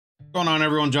What's going on,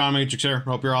 everyone? John Matrix here.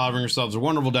 Hope you're all having yourselves a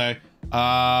wonderful day.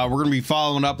 We're going to be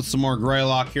following up with some more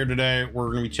Greylock here today. We're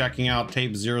going to be checking out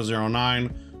tape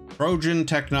 009, Trojan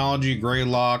Technology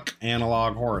Greylock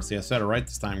Analog Horror. See, I said it right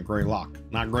this time. Greylock,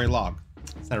 not Greylog.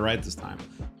 I said it right this time.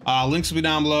 Links will be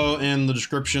down below in the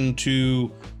description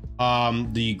to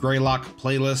the Greylock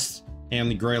playlist and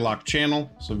the Greylock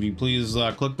channel. So if you please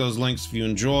click those links if you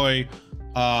enjoy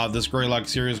this Greylock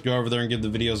series, go over there and give the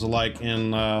videos a like,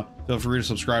 and feel free to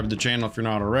subscribe to the channel if you're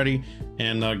not already,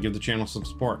 and give the channel some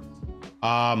support.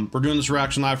 We're doing this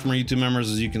reaction live from our YouTube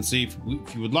members, as you can see.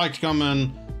 If you would like to come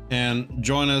in and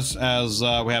join us as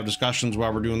we have discussions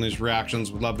while we're doing these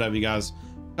reactions, we'd love to have you guys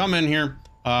come in here.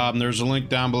 There's a link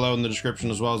down below in the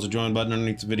description, as well as a join button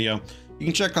underneath the video. You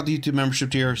can check out the YouTube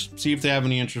membership tiers, see if they have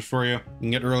any interest for you. You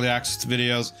can get early access to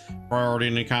videos, priority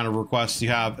any kind of requests you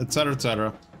have, etc.,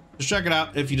 etc. Just check it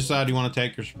out if you decide you want to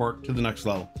take your support to the next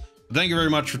level. But thank you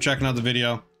very much for checking out the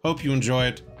video. Hope you enjoy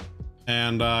it.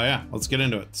 And yeah, let's get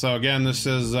into it. So again, this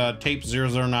is tape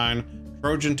 009,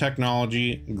 Trojan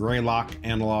Technology Greylock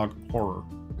Analog Horror.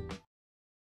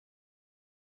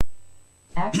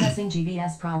 Accessing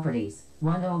GVS properties.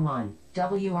 101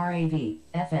 WRAV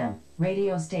FM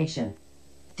radio station.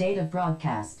 Date of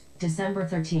broadcast December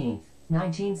 13th,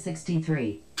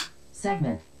 1963.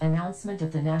 Segment announcement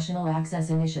of the National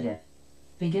Access Initiative.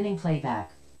 Beginning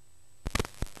playback.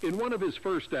 In one of his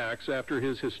first acts after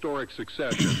his historic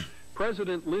succession,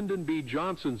 President Lyndon B.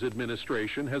 Johnson's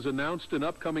administration has announced an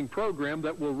upcoming program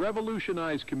that will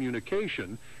revolutionize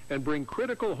communication and bring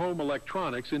critical home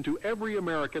electronics into every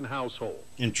American household.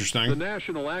 Interesting. The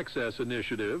National Access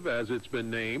Initiative, as it's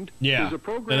been named, is a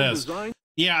program designed...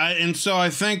 Yeah, and so I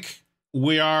think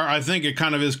it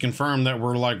kind of is confirmed that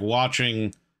we're like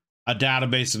watching a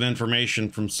database of information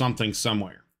from something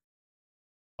somewhere.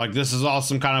 Like, this is all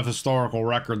some kind of historical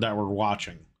record that we're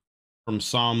watching from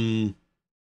some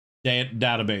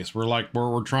database.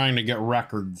 We're trying to get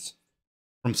records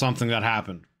from something that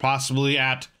happened, possibly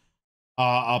at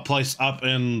a place up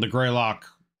in the Greylock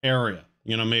area.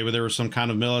 You know, maybe there was some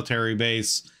kind of military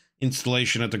base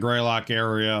installation at the Greylock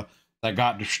area that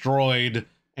got destroyed,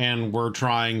 and we're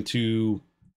trying to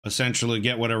essentially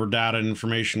get whatever data and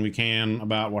information we can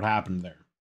about what happened there.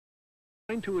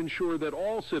 To ensure that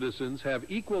all citizens have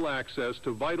equal access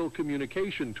to vital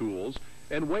communication tools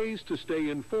and ways to stay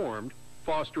informed,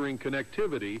 fostering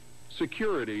connectivity,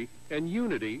 security, and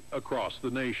unity across the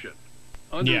nation.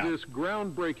 Under this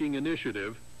groundbreaking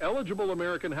initiative, eligible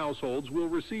American households will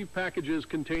receive packages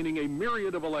containing a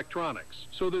myriad of electronics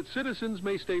so that citizens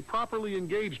may stay properly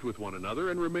engaged with one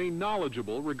another and remain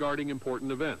knowledgeable regarding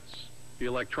important events. The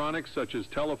electronics such as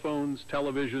telephones,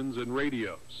 televisions, and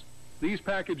radios. These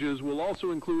packages will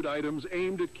also include items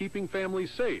aimed at keeping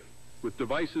families safe, with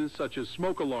devices such as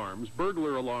smoke alarms,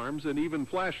 burglar alarms, and even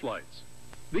flashlights.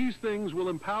 These things will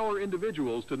empower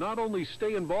individuals to not only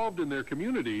stay involved in their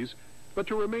communities, but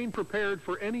to remain prepared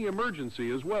for any emergency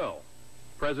as well.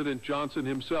 President Johnson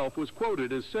himself was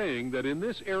quoted as saying that in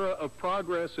this era of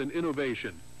progress and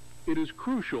innovation, it is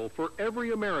crucial for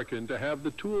every American to have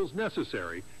the tools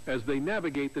necessary as they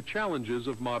navigate the challenges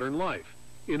of modern life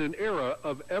in an era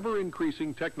of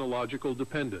ever-increasing technological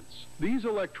dependence. These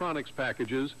electronics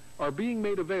packages are being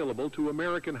made available to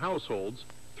American households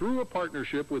through a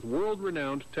partnership with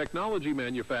world-renowned technology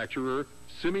manufacturer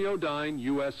Semiodyne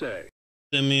USA.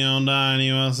 Semiodyne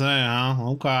USA,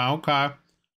 huh? Okay.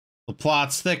 The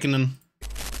plot's thickening.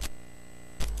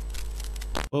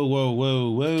 Whoa.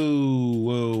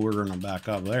 We're gonna back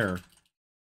up there. Are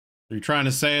you trying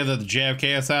to say that the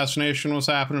JFK assassination was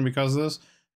happening because of this?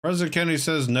 President Kennedy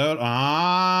says no.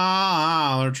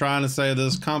 They're trying to say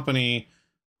this company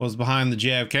was behind the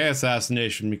JFK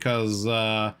assassination because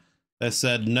they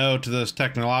said no to this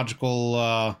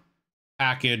technological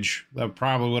package that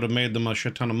probably would have made them a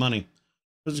shit ton of money.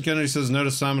 President Kennedy says no to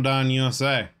Semiodyne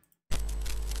USA.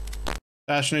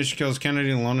 Assassination kills Kennedy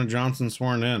and Lyndon Johnson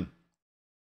sworn in.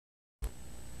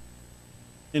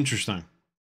 Interesting.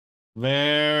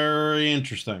 Very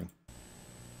interesting.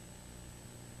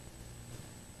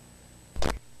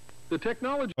 The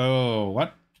technology... Oh,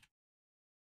 what?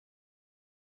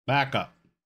 Back up.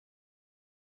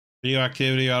 Video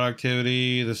activity, auto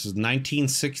activity. This is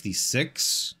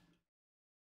 1966.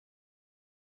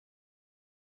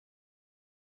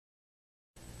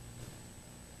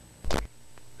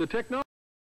 The technology...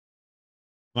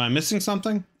 Am I missing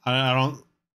something? I don't...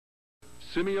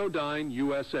 Semiodyne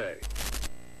USA.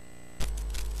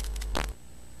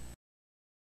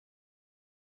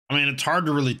 I mean, it's hard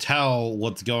to really tell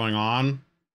what's going on.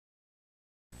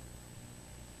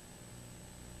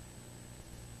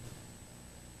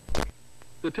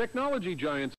 The technology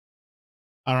giants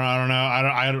I don't know.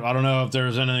 I don't know if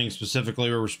there's anything specifically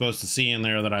we were supposed to see in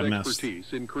there that I missed.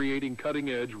 Expertise in creating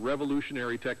cutting-edge,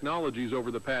 revolutionary technologies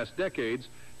over the past decades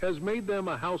has made them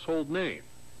a household name,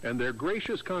 and their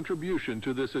gracious contribution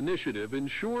to this initiative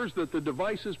ensures that the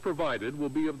devices provided will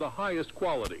be of the highest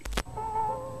quality.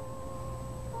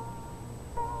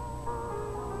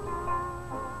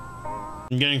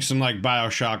 I'm getting some like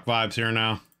BioShock vibes here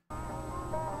now.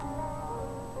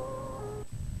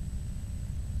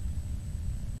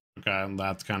 Okay,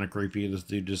 that's kind of creepy. This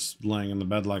dude just laying in the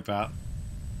bed like that.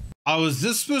 Oh, is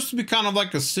this supposed to be kind of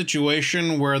like a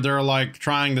situation where they're like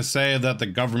trying to say that the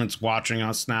government's watching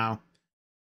us now?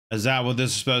 Is that what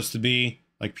this is supposed to be?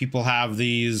 Like people have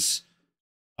these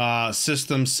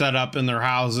systems set up in their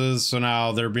houses, so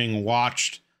now they're being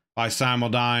watched by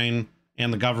Simuldyne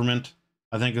and the government.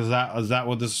 I think is that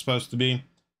what this is supposed to be?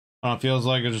 It feels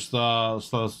like it just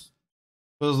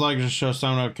feels like it just shows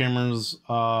some cameras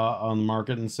on the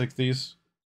market in the 60s.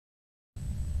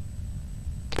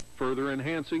 Further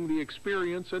enhancing the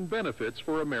experience and benefits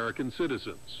for American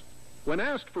citizens. When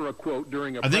asked for a quote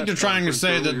during a I think they're trying to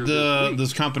say that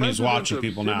this company is watching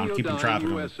people now, keeping track of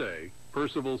them. USA,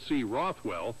 Percival C.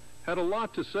 Rothwell, had a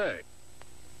lot to say.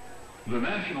 The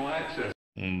national access.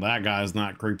 That guy's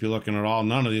not creepy looking at all.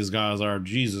 None of these guys are.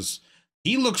 Jesus.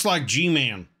 He looks like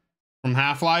G-Man from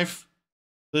Half-Life.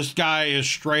 This guy is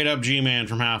straight up G-Man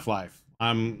from Half-Life.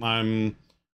 I'm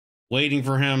waiting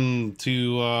for him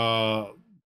to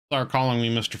start calling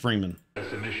me Mr. Freeman.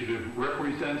 This initiative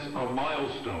represents a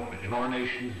milestone in our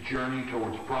nation's journey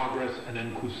towards progress and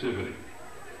inclusivity.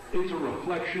 It's a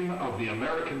reflection of the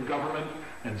American government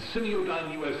and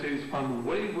Simuldyne USA's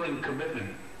unwavering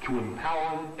commitment to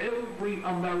empowering every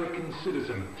American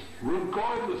citizen,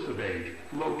 regardless of age,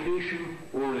 location,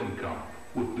 or income,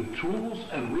 with the tools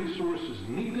and resources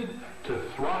needed to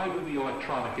thrive in the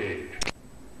electronic age.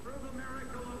 Through the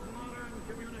miracle of modern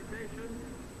communication,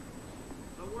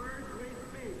 the words we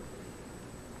speak.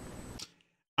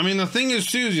 I mean, the thing is,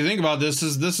 too, as you think about this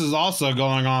is also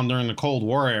going on during the Cold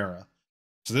War era.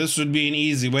 So this would be an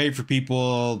easy way for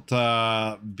people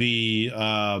to be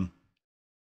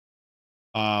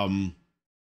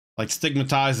like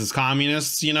stigmatized as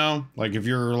communists, you know? Like if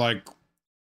you're like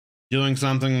doing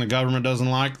something the government doesn't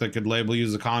like, they could label you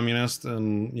as a communist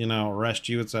and, you know, arrest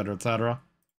you, etc., etc.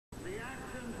 The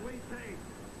actions we take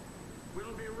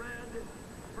will be read,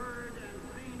 heard, and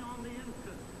seen on the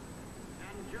instant,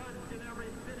 and judged in every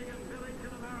city and village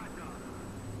in America.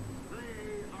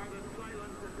 They are the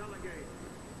silent delegates.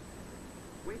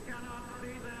 We cannot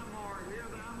see them or hear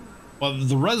them. Well,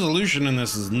 the resolution in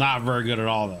this is not very good at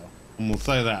all, though. And we'll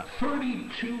say that.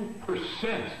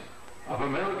 32% of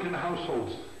American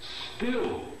households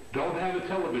still don't have a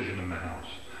television in the house.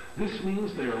 This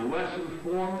means they are less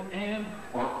informed and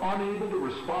are unable to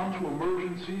respond to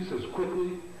emergencies as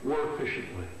quickly or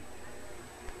efficiently.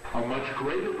 A much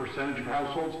greater percentage of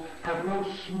households have no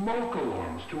smoke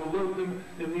alarms to alert them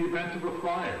in the event of a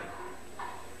fire.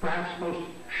 Perhaps most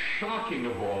shocking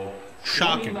of all,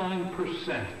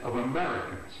 29% of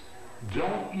Americans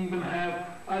don't even have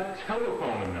a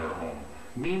telephone in their home,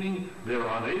 meaning they're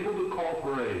unable to call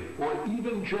for aid or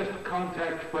even just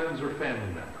contact friends or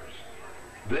family members.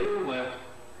 They are left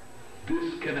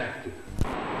disconnected.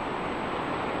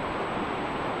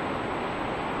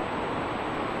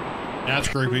 That's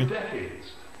creepy. For decades,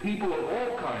 people of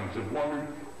all kinds have wondered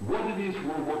what it is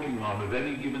we're working on at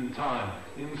any given time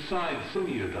inside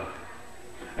Simuldyne.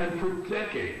 And for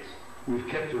decades, we've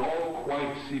kept it all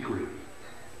quite secret.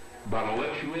 But I'll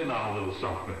let you in on a little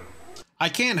something. I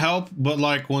can't help but,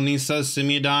 like, when he says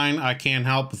Simuldyne, I can't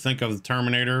help but think of the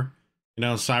Terminator. You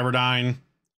know, Cyberdyne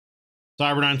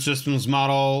Systems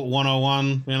Model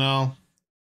 101, you know.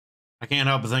 I can't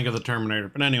help but think of the Terminator.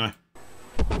 But anyway.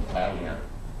 Yeah.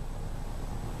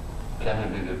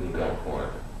 Kennedy didn't go for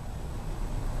it.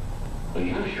 But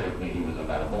you assured me he was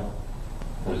amenable.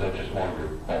 Or was that just more of your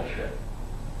bullshit?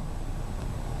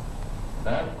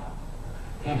 No?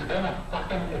 He's gonna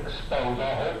fucking expose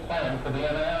our whole plan for the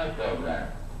NII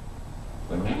program.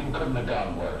 The meeting couldn't have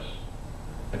gone worse.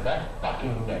 If that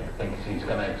fucking Nick thinks he's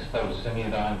gonna expose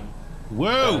Simuldyne,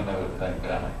 whoa! another thing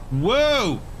coming.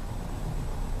 Whoa!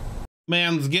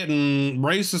 Man's getting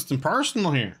racist and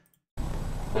personal here.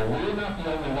 But we're not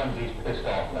the only ones he's pissed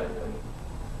off lately.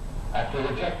 After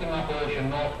rejecting Operation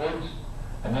Northwoods,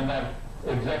 and then that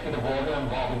executive order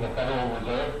involving the Federal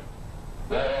Reserve,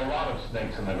 there are a lot of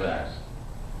snakes in the grass.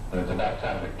 And it's about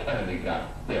time that Kennedy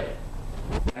got bit.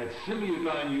 At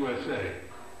Simuldyne USA,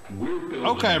 we're building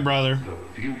okay, brother.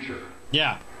 The future.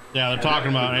 Yeah, they're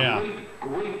talking about it, yeah.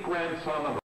 Great grandson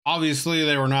of obviously,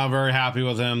 they were not very happy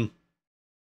with him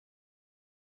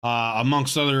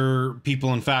amongst other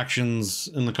people and factions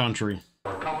in the country.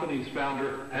 Our company's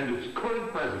founder and its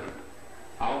current president,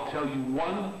 I'll tell you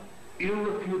one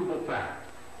irrefutable fact,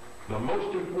 the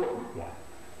most important one.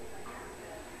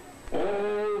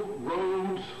 All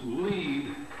roads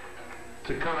lead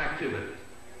to connectivity.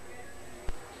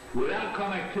 Without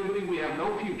connectivity, we have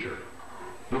no future.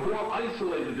 The more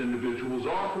isolated individuals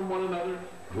are from one another,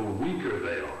 the weaker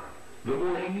they are, the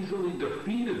more easily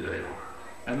defeated they are,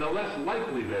 and the less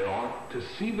likely they are to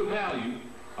see the value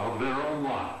of their own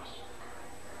lives.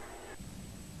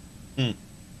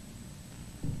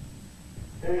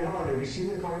 Hey, hon, have you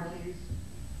seen the car keys?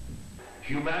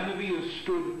 Humanity has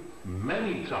stood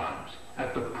many times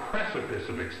at the precipice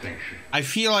of extinction. I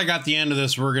feel like at the end of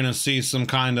this, we're going to see some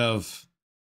kind of,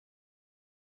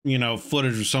 you know,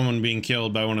 footage of someone being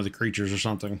killed by one of the creatures or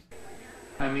something.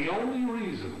 And the only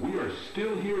reason we are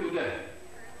still here today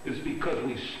is because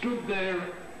we stood there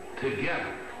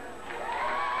together.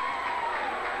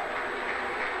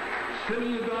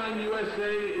 Simuldyne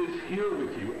USA is here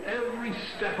with you every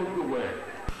step of the way.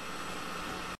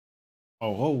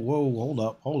 Oh, whoa, whoa, hold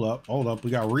up, hold up, hold up. We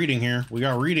got reading here. We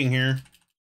got reading here.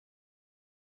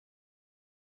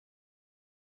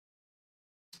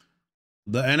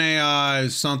 The NAI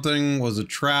something was a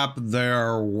trap.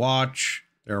 They're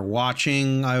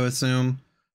watching, I would assume.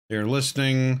 They're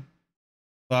listening.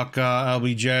 Fuck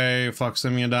LBJ, fuck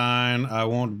Simuldyne. I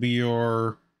won't be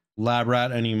your lab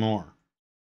rat anymore.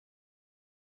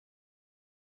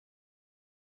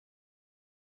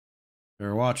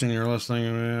 They're watching, you're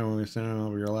listening, when we say I'll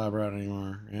be your lab rat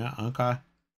anymore. Yeah, okay.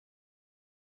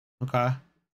 Okay.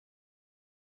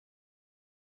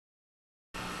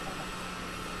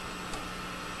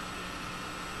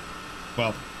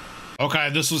 Well, okay,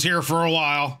 this was here for a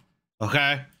while.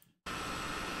 Okay.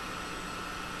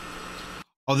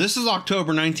 Oh, this is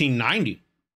October 1990.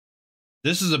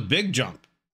 This is a big jump.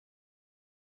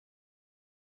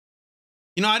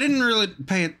 You know, I didn't really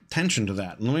pay attention to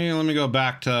that. Let me go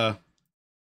back to.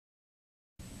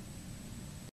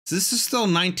 This is still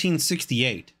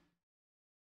 1968.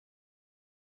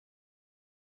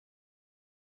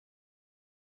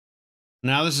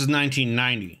 Now this is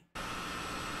 1990.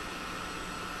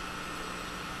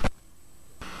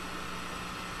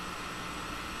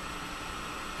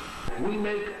 We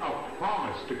make a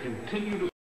promise to continue to...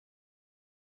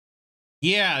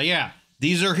 Yeah.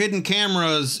 These are hidden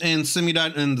cameras and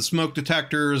Simuldyne and the smoke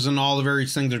detectors and all the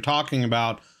various things they're talking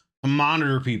about to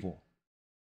monitor people.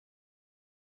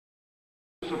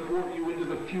 Support you into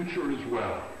the future as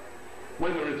well,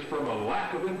 whether it's from a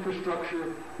lack of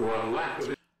infrastructure or a lack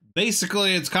of...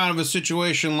 Basically, it's kind of a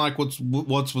situation like what's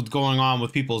going on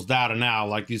with people's data now.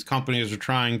 Like these companies are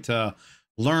trying to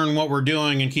learn what we're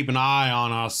doing and keep an eye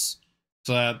on us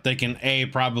so that they can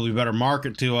probably better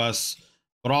market to us,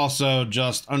 but also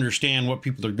just understand what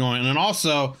people are doing. And then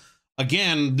also,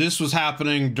 again, this was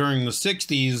happening during the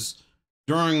 60s,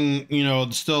 during, you know,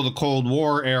 still the Cold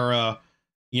War era,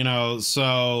 you know,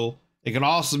 so it could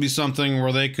also be something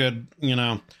where they could, you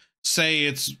know, say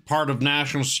it's part of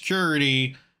national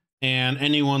security, and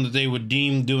anyone that they would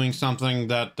deem doing something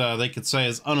that they could say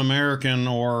is un-American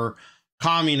or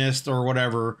communist or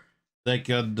whatever, they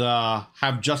could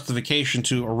have justification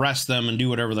to arrest them and do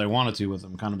whatever they wanted to with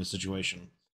them, kind of a situation.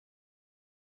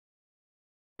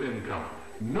 Income.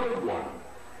 No one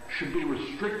should be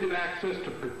restricted access to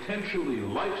potentially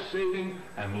life-saving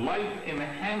and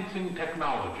life-enhancing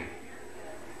technology.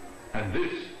 And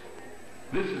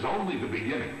this is only the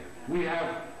beginning. We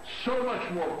have so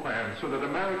much more planned so that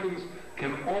Americans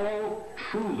can all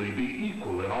truly be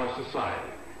equal in our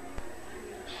society.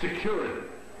 Security,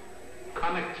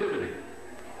 connectivity,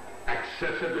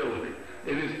 accessibility.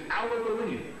 It is our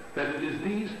belief that it is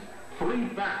these three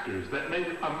factors that make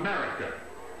America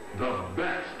the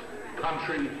best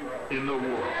country in the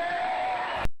world.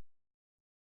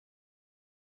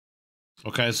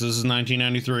 Okay, so this is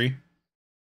 1993.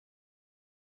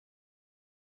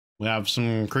 We have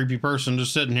some creepy person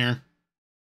just sitting here.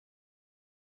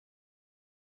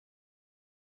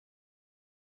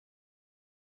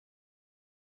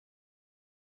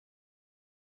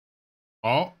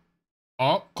 Oh,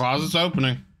 closet's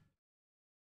opening.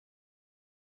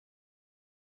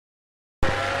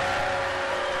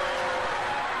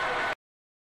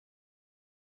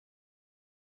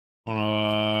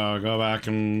 Go back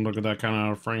and look at that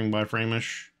kind of frame by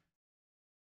frame-ish.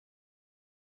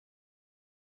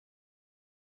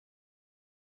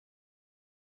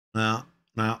 No,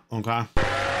 okay.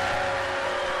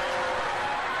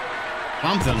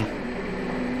 Something.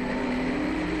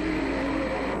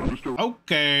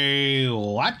 Okay,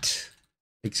 what?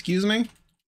 Excuse me?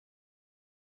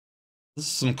 This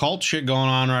is some cult shit going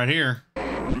on right here.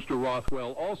 Mr.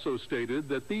 Rothwell also stated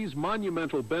that these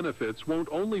monumental benefits won't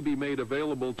only be made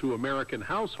available to American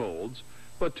households,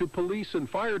 but to police and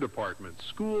fire departments,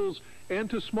 schools, and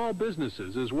to small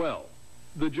businesses as well.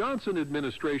 The Johnson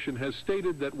administration has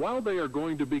stated that while they are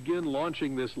going to begin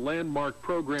launching this landmark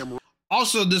program...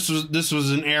 Also, this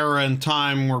was an era and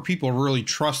time where people really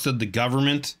trusted the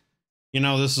government. You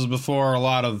know, this is before a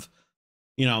lot of,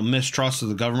 you know, mistrust of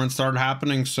the government started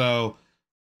happening. So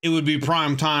it would be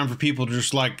prime time for people to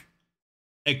just like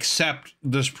accept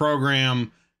this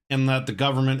program and that the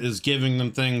government is giving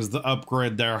them things to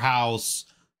upgrade their house,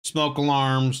 smoke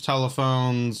alarms,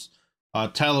 telephones,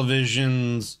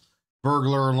 televisions,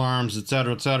 burglar alarms,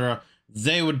 etc., etc.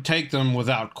 They would take them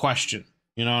without question.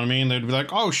 You know what I mean? They'd be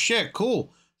like, oh shit,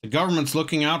 cool. The government's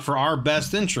looking out for our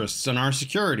best interests and our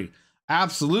security.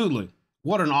 Absolutely.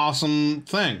 What an awesome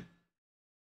thing.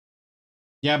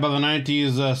 Yeah, by the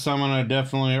 90s, someone had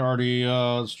definitely already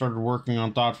started working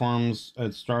on thought forms.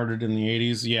 It started in the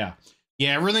 80s. Yeah.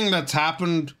 Yeah, everything that's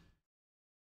happened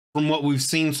from what we've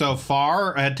seen so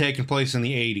far had taken place in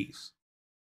the 80s.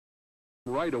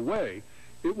 Right away,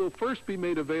 it will first be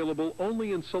made available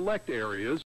only in select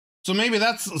areas. So maybe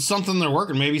that's something they're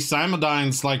working. Maybe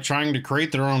Simodine's like trying to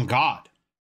create their own god.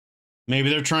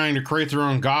 Maybe they're trying to create their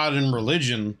own god and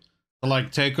religion to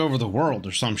like take over the world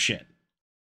or some shit.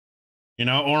 You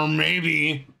know, or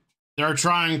maybe they're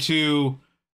trying to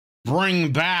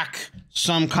bring back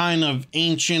some kind of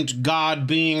ancient god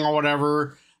being or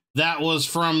whatever that was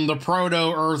from the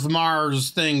proto-Earth Mars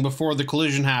thing before the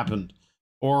collision happened.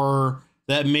 Or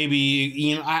that maybe,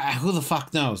 you know, who the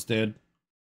fuck knows, dude?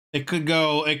 It could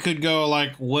go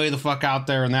like way the fuck out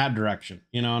there in that direction.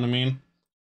 You know what I mean?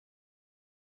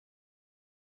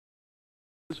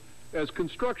 As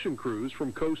construction crews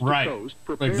from coast to coast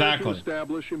prepare to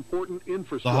establish important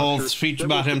infrastructure. The whole speech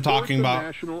about him talking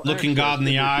about looking God in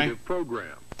the eye.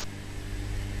 Program.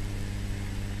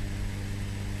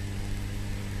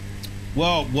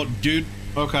 Whoa, what, dude?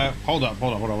 Okay, hold up.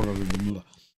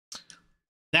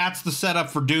 That's the setup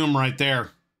for Doom right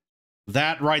there.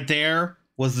 That right there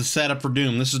was the setup for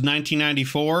Doom. This is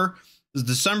 1994. This is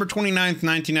December 29th,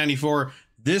 1994.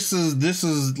 This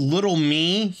is little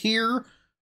me here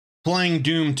playing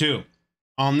Doom 2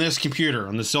 on this computer,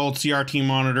 on this old CRT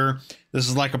monitor. This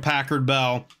is like a Packard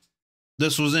Bell.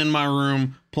 This was in my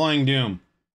room playing Doom.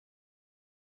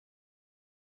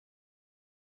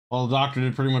 Well, the doctor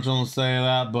did pretty much almost say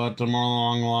that, but more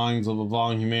along the lines of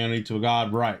evolving humanity to a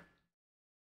god, right?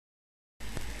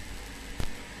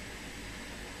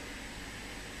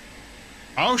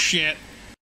 Oh shit.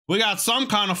 We got some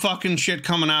kind of fucking shit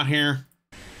coming out here.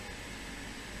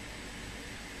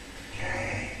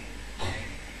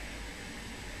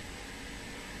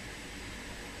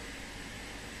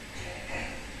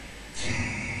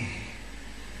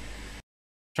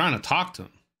 Trying to talk to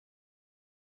him.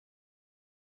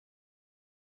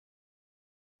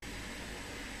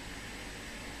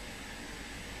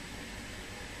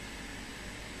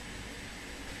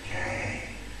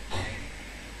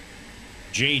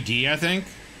 JD, I think.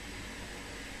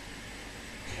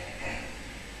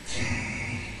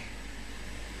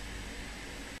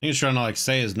 He's trying to like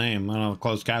say his name. I don't know,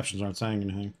 closed captions aren't saying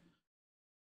anything.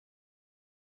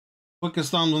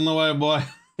 Quickest thumbs in the way, boy.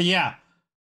 Yeah.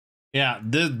 Yeah,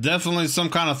 there's definitely some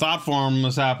kind of thought form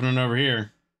that's happening over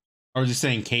here. Or is he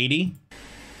saying Katie?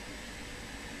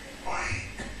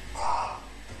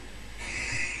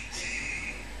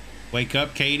 Wake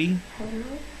up, Katie. Hello?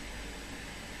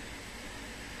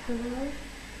 Hello?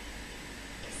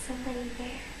 Is somebody there?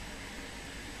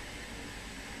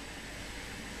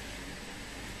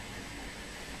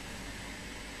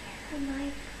 Where are my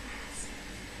glasses?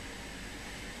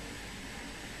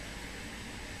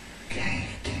 Katie.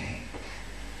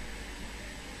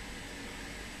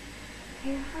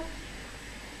 Where are you?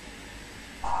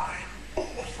 I'm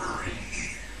over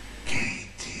here,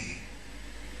 Katie.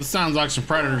 This sounds like some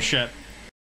Predator shit.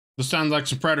 This sounds like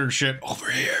some Predator shit. Over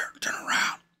here, turn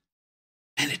around.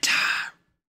 Anytime.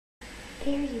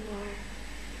 There you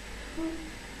are.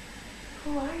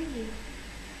 Who are you?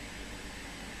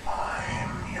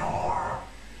 I'm your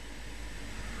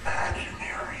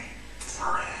imaginary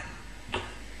friend.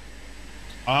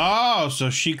 Oh, so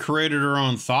she created her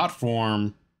own thought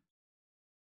form.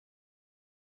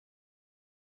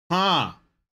 Huh.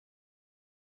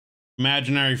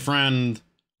 Imaginary friend,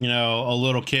 you know, a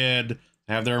little kid,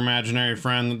 have their imaginary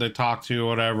friend that they talk to,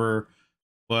 whatever.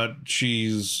 But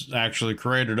she's actually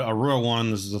created a real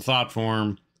one. This is a thought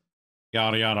form,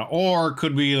 yada, yada. Or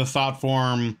could be the thought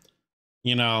form,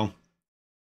 you know,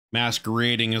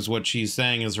 masquerading as what she's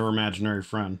saying is her imaginary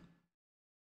friend.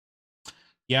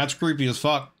 Yeah, it's creepy as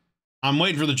fuck. I'm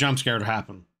waiting for the jump scare to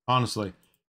happen. Honestly,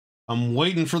 I'm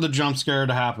waiting for the jump scare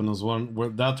to happen. That's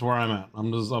where I'm at.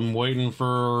 I'm waiting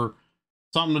for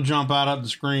something to jump out at the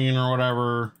screen or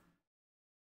whatever,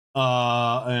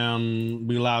 and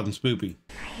be loud and spoopy.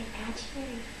 My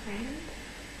imaginary friend?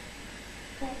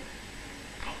 But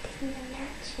I didn't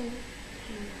imagine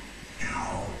him.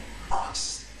 You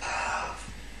must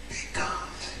have,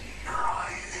 because here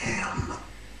I am.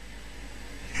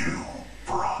 You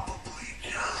probably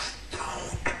just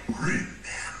don't remember.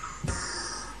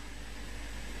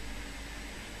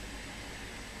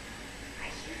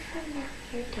 Are you from that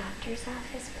weird doctor's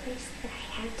office place that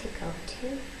I had to go to?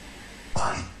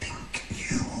 I think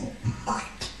you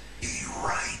might be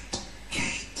right,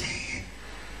 Katie.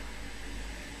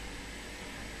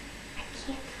 I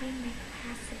can't find my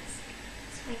glasses,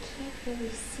 so I can't really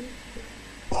see you.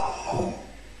 Oh,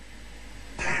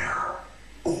 they're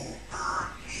over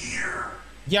here.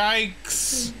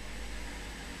 Yikes!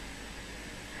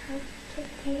 How'd you get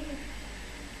there?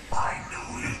 I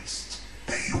noticed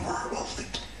they were a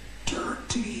little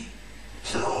dirty,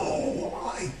 so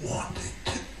I wanted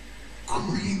to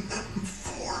clean them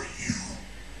for you.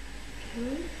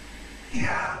 Really?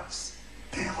 Yes,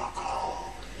 they look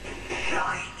all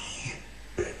shiny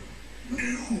and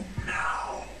new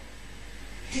now.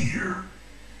 Here,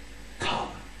 come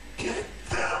get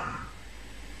them.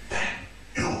 Then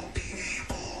you'll be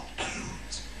able to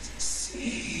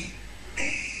see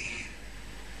me.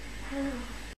 How?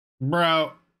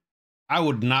 Bro, I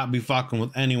would not be fucking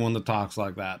with anyone that talks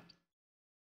like that.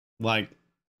 Like,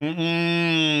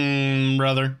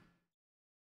 brother.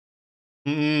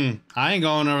 I ain't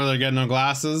going over there getting no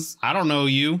glasses. I don't know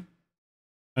you.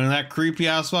 And that creepy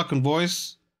ass fucking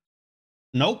voice.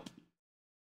 Nope.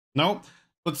 Nope.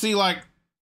 But see, like,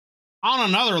 on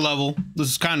another level, this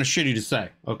is kind of shitty to say,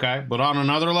 okay? But on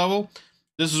another level,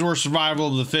 this is where survival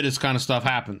of the fittest kind of stuff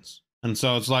happens. And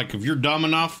so it's like, if you're dumb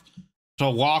enough to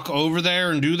walk over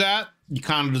there and do that, you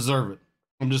kind of deserve it.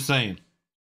 I'm just saying.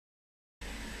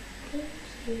 Thank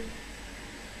you.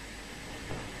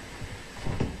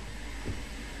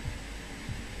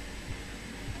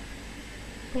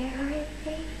 Where are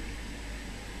they?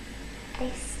 I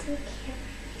still can't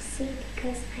really see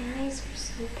because my eyes are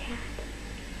so bad.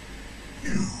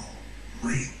 You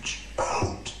reach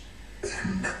out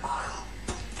and I'll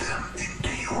put them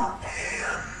into your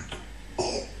hand.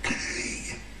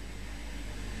 Okay.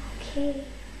 Okay.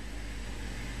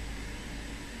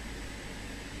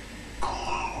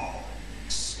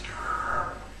 Closer.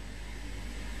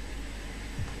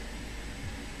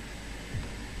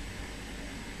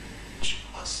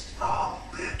 Just a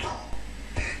little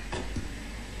bit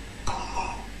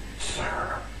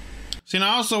closer. See, and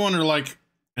I also wonder, like,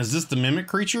 is this the mimic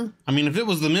creature? I mean, if it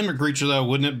was the mimic creature, though,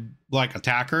 wouldn't it, like,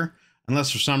 attack her?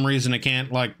 Unless for some reason it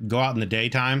can't, like, go out in the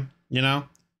daytime, you know?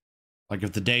 Like,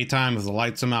 if the daytime, if the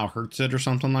light somehow hurts it or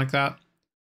something like that.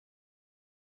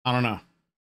 I don't know.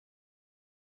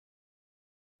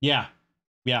 Yeah.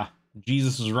 Yeah.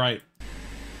 Jesus is right.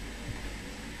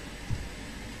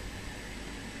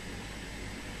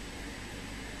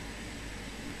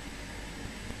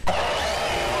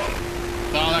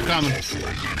 Saw that coming.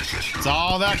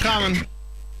 Saw that coming.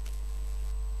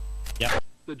 Yep.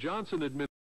 The Johnson administration.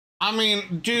 I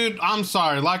mean, dude, I'm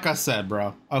sorry. Like I said,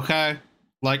 bro. Okay?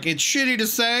 Like, it's shitty to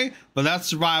say, but that's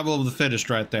survival of the fittest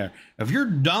right there. If you're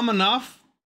dumb enough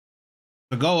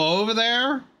to go over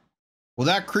there with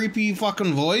that creepy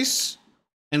fucking voice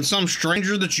and some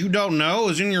stranger that you don't know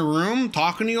is in your room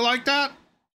talking to you like that,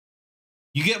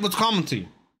 you get what's coming to you.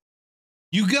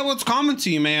 You get what's coming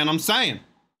to you, man. I'm saying.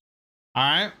 All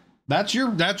right? That's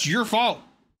your fault.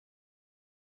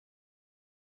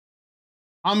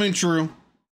 I mean, true.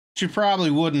 She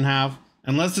probably wouldn't have,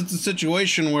 unless it's a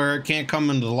situation where it can't come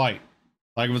into the light.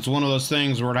 Like if it's one of those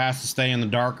things where it has to stay in the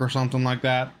dark or something like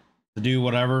that to do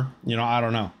whatever, you know, I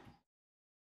don't know.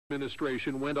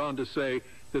 Administration went on to say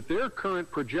that their current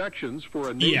projections for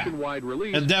a nationwide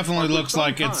release. It definitely looks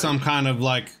like it's some kind of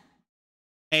like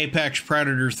apex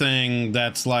predator thing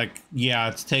that's like, yeah,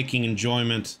 it's taking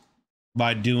enjoyment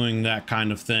by doing that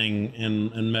kind of thing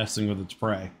and messing with its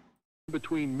prey.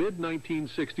 Between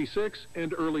mid-1966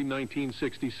 and early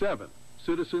 1967,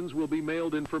 citizens will be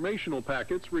mailed informational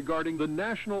packets regarding the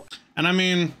national... And I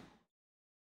mean,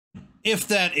 if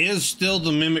that is still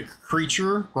the mimic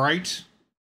creature, right?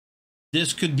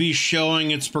 This could be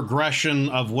showing its progression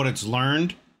of what it's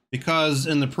learned, because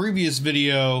in the previous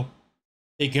video,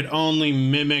 it could only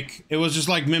mimic... It was just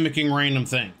like mimicking random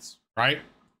things, right?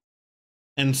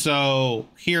 And so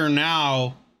here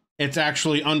now, it's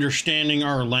actually understanding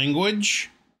our language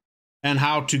and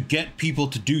how to get people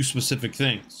to do specific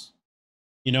things.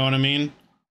 You know what I mean?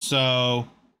 So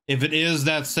if it is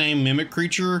that same mimic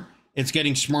creature, it's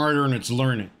getting smarter and it's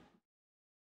learning.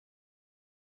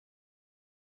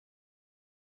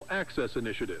 Access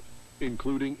initiative,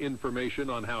 including information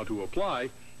on how to apply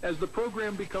as the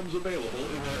program becomes available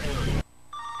in their area.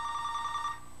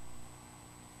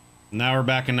 Now we're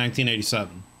back in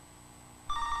 1987.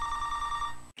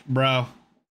 Bro.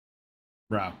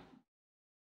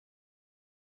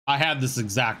 I had this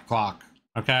exact clock,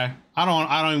 okay? I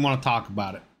don't even want to talk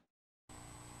about it.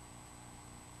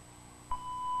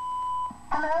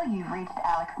 Hello, you've reached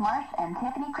Alex Marsh and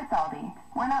Tiffany Crisaldi.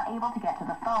 We're not able to get to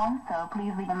the phone, so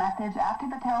please leave a message after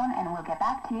the tone and we'll get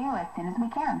back to you as soon as we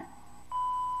can.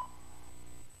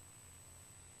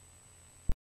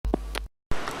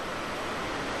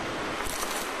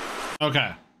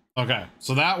 Okay.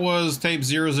 So that was tape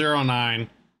 009.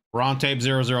 We're on tape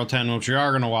 0010, which we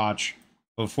are going to watch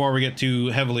before we get too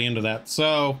heavily into that.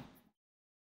 So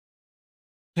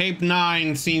tape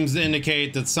 9 seems to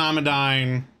indicate that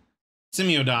Simodyne,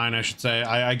 I should say.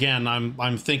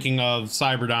 I'm thinking of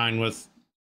Cyberdyne with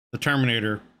the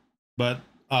Terminator, but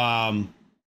let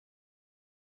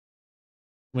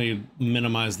me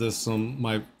minimize this so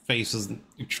my face is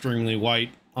extremely white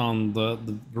on the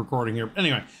recording here.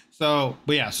 Anyway, so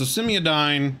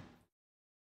Simodyne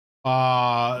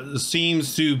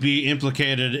seems to be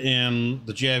implicated in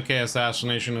the JFK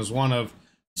assassination as one of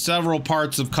several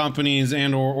parts of companies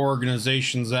and or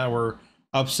organizations that were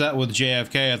upset with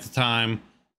JFK at the time,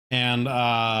 and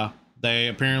they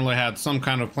apparently had some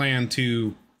kind of plan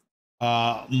to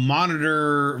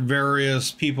monitor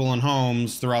various people in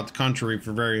homes throughout the country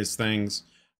for various things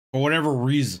for whatever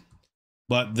reason.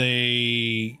 But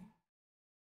they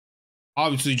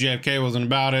obviously JFK wasn't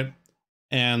about it,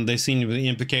 and they seem to be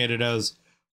implicated as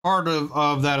part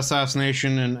of that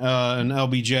assassination, and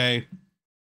LBJ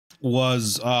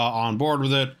was on board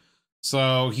with it.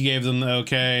 So he gave them the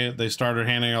okay. They started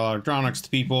handing out electronics to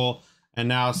people, and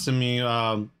now they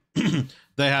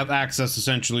have access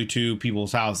essentially to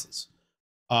people's houses.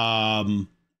 And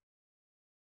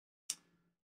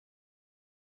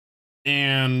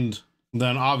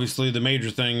then obviously the major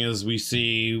thing is we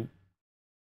see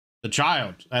the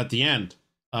child at the end,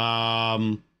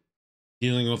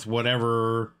 dealing with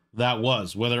whatever that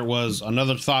was, whether it was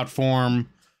another thought form,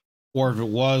 or if it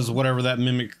was whatever that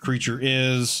mimic creature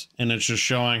is, and it's just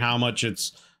showing how much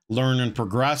it's learned and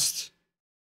progressed.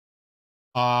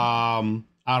 I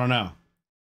don't know,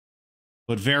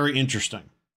 but very interesting.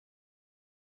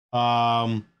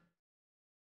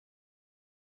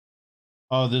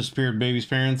 Oh, disappeared baby's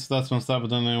parents. That's messed up, but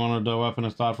then they wanted a weapon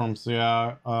as thought form. So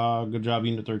yeah, good job,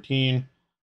 Unit 13.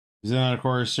 He's in that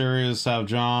horror series. Have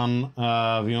John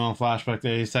view on flashback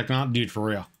days. Technology, dude, for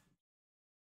real.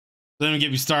 Let me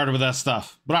get you started with that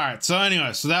stuff. But all right, so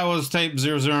anyway, so that was tape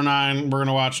 009. We're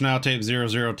gonna watch now tape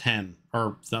 0010,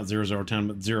 or it's not 0010,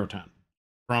 but 010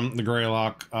 from the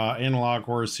Greylock Analog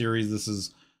Horror series. This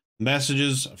is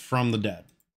Messages from the Dead.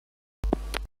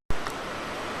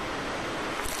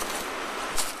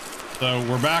 So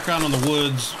we're back out in the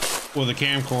woods with a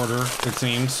camcorder, it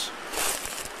seems.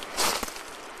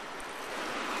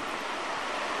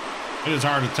 It is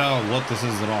hard to tell what this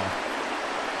is at all.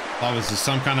 Obviously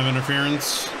some kind of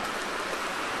interference.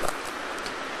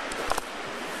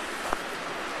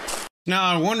 Now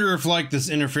I wonder if like this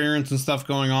interference and stuff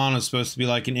going on is supposed to be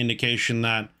like an indication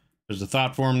that there's a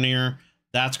thought form near.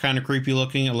 That's kind of creepy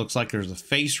looking. It looks like there's a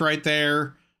face right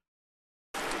there.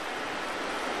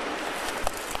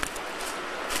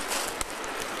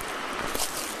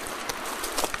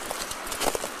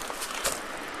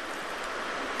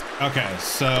 Okay,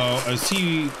 so I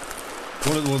see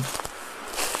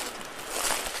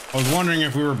I was wondering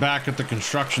if we were back at the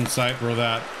construction site where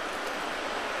that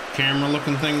camera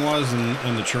looking thing was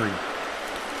in the tree.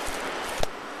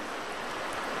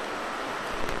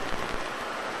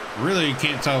 Really, you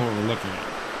can't tell what we're looking at.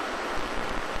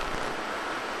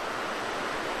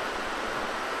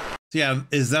 So yeah,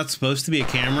 is that supposed to be a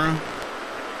camera?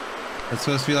 It's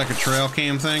supposed to be like a trail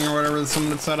cam thing or whatever that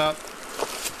someone had set up?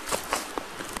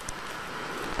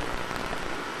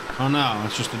 Oh no,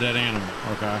 it's just a dead animal.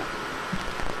 Okay.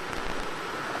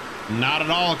 Not at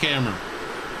all a camera.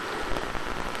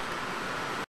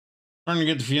 Starting to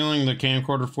get the feeling the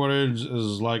camcorder footage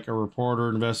is like a reporter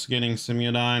investigating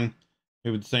Simodyne.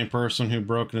 Maybe the same person who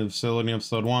broke into the facility in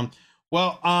episode 1.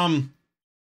 Well,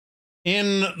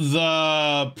 in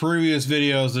the previous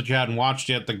videos that you hadn't watched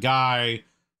yet, the guy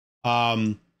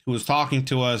who was talking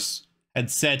to us had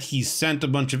said he sent a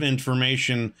bunch of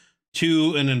information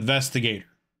to an investigator,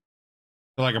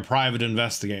 like a private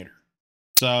investigator.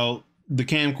 So the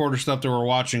camcorder stuff that we're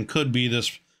watching could be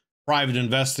this private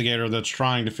investigator that's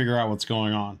trying to figure out what's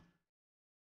going on.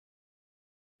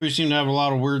 We seem to have a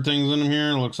lot of weird things in them here.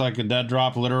 It looks like a dead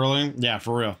drop, literally. Yeah,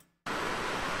 for real.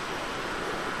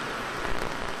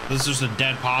 This is just a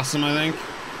dead possum, I think.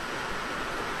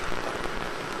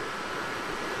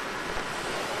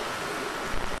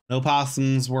 No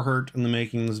possums were hurt in the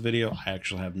making of this video. I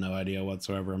actually have no idea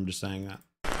whatsoever. I'm just saying that.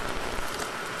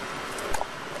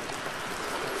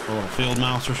 A little field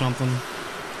mouse or something.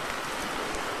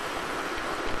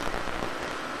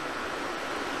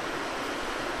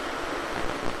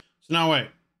 So now wait.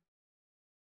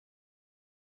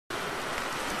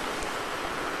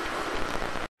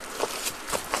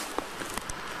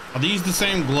 Are these the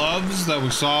same gloves that we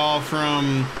saw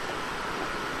from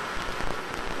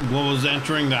what was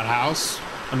entering that house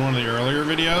in one of the earlier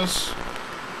videos?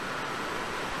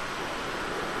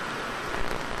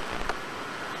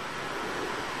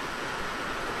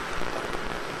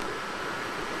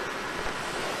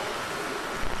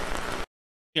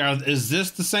 Yeah, is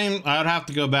this the same? I'd have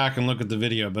to go back and look at the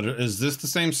video, but is this the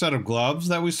same set of gloves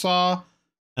that we saw?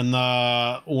 And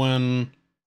when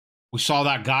we saw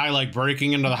that guy like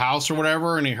breaking into the house or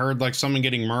whatever, and he heard like someone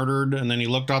getting murdered, and then he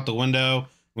looked out the window,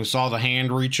 we saw the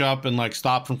hand reach up and like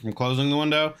stop him from closing the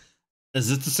window. Is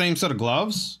this the same set of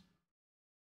gloves?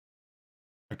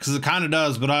 Because it kind of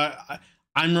does, but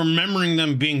I'm remembering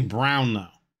them being brown though,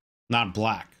 not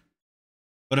black.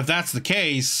 But if that's the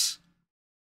case,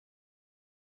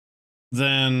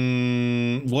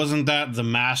 then wasn't that the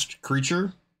masked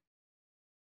creature?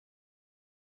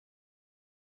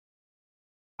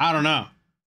 I don't know.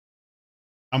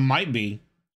 I might be.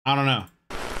 I don't know.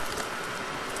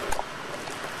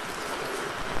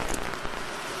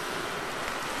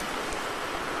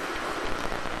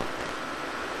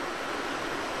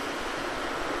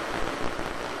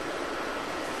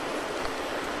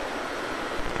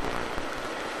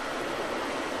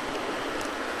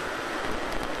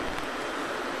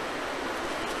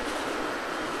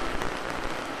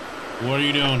 What are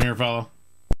you doing here, fella?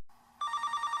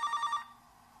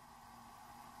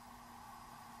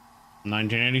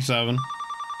 1987.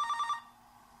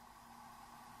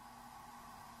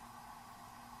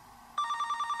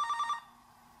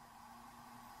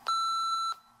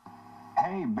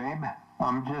 Hey, babe.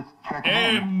 I'm just checking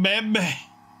Hey, in. babe.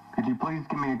 Could you please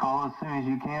give me a call as soon as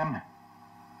you can?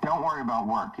 Don't worry about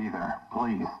work either,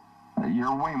 please.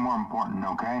 You're way more important,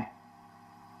 okay?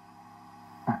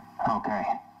 Okay.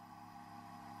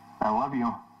 I love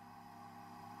you.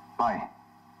 Bye.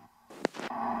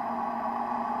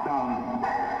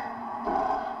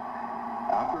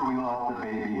 After we lost the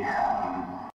baby,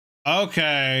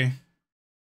 Okay.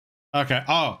 Okay.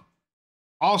 Oh,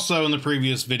 also in the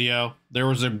previous video, there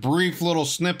was a brief little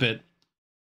snippet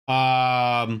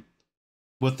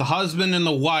with the husband and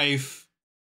the wife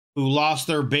who lost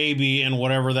their baby and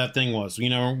whatever that thing was. You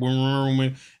know, remember when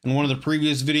we, in one of the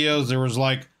previous videos, there was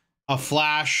like a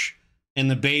flash and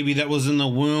the baby that was in the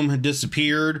womb had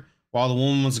disappeared while the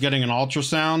woman was getting an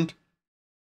ultrasound.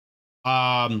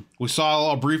 We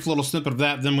saw a brief little snippet of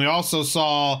that. Then we also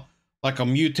saw like a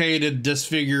mutated,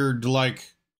 disfigured, like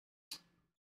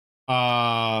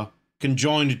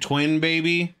conjoined twin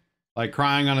baby, like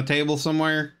crying on a table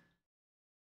somewhere.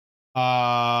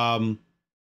 And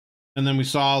then we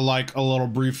saw like a little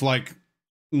brief like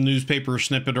newspaper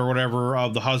snippet or whatever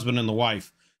of the husband and the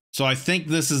wife. So I think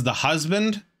this is the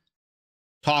husband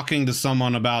talking to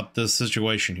someone about this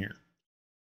situation here.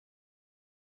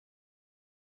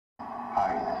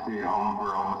 I stayed home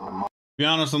for almost a month. To be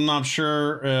honest, I'm not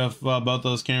sure if both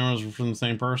those cameras were from the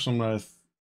same person, but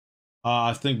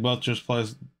I think both just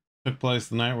took place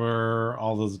the night where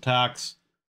all those attacks.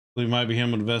 I believe it might be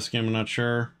him investigating. I'm not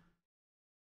sure.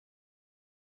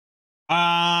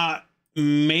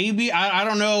 Maybe I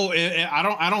don't know.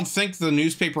 I don't think the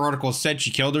newspaper article said she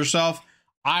killed herself.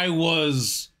 I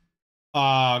was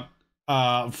from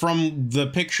the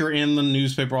picture in the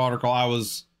newspaper article, I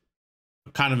was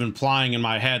kind of implying in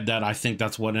my head that I think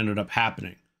that's what ended up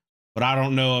happening, but I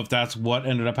don't know if that's what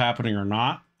ended up happening or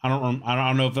not. I don't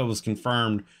know if it was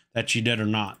confirmed that she did or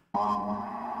not. We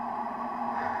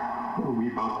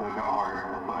both took it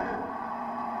hard,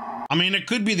 but I mean, it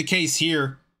could be the case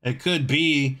here. It could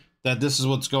be that this is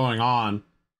what's going on.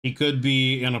 He could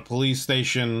be in a police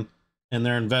station and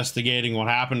they're investigating what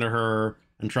happened to her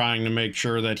and trying to make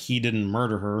sure that he didn't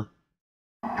murder her.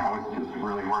 I was just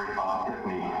really worried about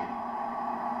Tiffany.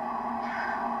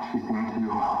 She seemed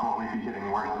to only be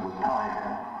getting worse with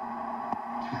time.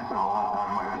 She spent a lot of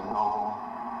time by herself.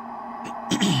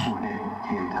 When it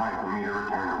came time for me to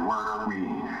return to work, we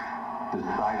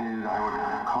decided I would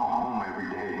call home every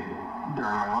day.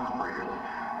 during my lunch breaks,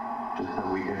 just so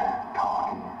we could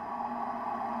talk and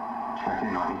check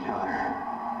in on each other.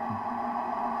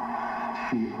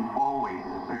 She always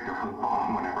picked up the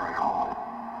phone whenever I called.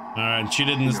 All right, she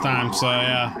didn't this time, so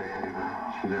yeah.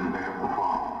 She didn't pick up the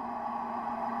phone.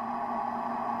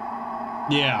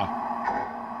 Yeah.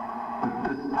 But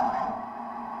this time,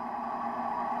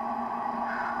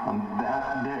 on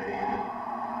that day,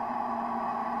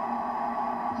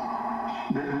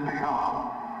 she didn't pick up.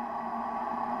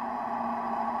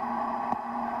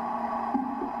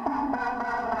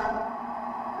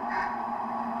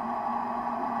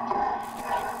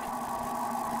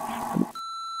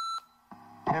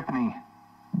 Tiffany,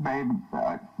 babe,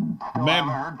 still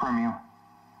haven't heard from you.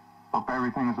 Hope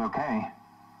everything's okay.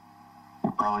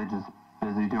 You're probably just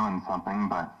busy doing something,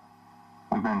 but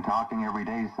we've been talking every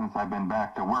day since I've been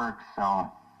back to work,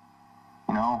 so,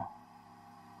 you know,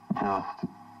 just,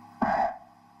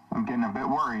 I'm getting a bit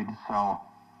worried, so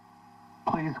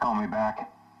please call me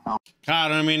back.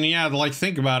 God, I mean, yeah, like,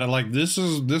 think about it. Like, this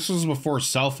is before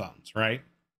cell phones, right?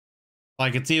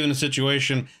 Like, it's even a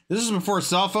situation. This is before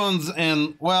cell phones,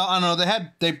 and, well, I don't know, they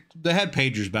had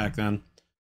pagers back then.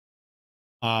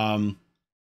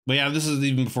 But yeah, this is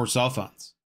even before cell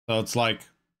phones. So it's like,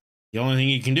 the only thing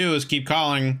you can do is keep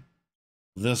calling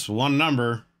this one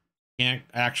number. Can't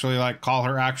actually, like, call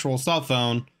her actual cell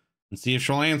phone and see if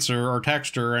she'll answer or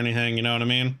text her or anything, you know what I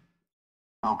mean?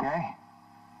 Okay.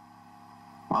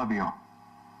 Love you.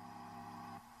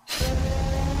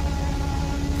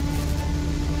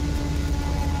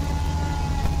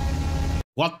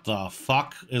 What the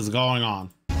fuck is going on?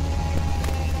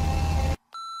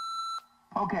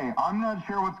 Okay, I'm not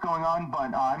sure what's going on,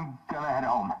 but I'm gonna head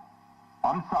home.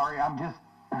 I'm sorry, I'm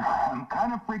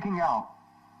kind of freaking out.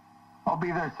 I'll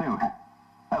be there soon.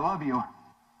 I love you.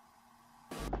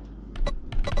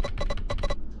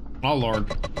 Oh,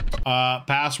 Lord.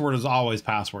 Password is always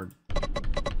password.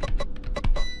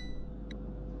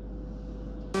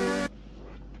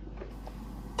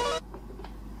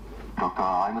 Dr.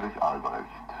 Heinrich Albrecht,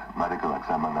 Medical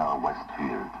Examiner,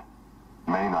 Westfield.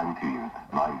 May 19th,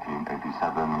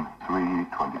 1987,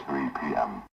 3:23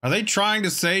 p.m. Are they trying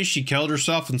to say she killed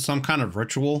herself in some kind of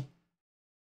ritual?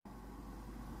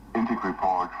 Intake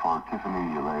report for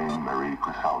Tiffany Elaine Marie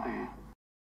Crisaldi.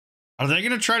 Are they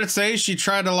going to try to say she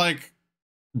tried to, like,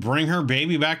 bring her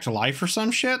baby back to life or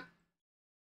some shit?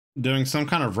 Doing some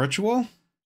kind of ritual?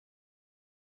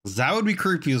 'Cause that would be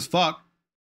creepy as fuck.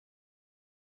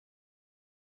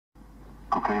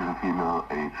 Caucasian female,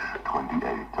 age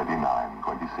 28, 39,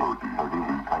 26, 30,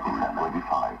 27,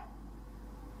 25.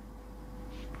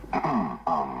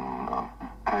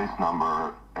 Case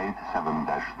number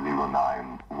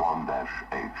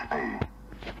 87-09-1-HA.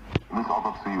 This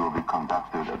autopsy will be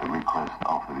conducted at the request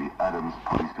of the Adams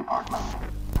Police Department.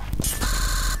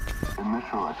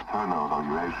 Initial external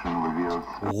evaluation reveals...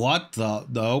 What the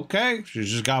okay, she's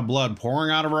just got blood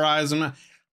pouring out of her eyes, and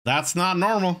that's not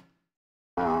normal.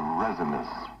 A resinous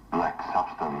black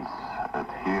substance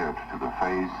adhered to the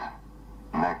face,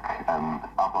 neck, and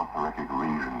upper thoracic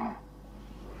region.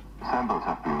 Samples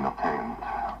have been obtained.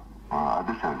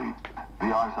 Additionally,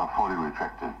 the eyes are fully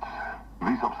retracted.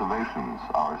 These observations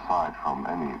are aside from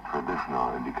any traditional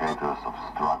indicators of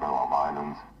struggle or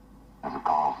violence as a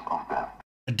cause of death.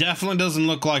 It definitely doesn't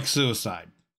look like suicide.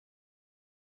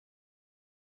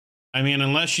 I mean,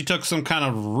 unless she took some kind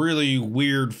of really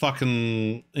weird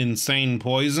fucking insane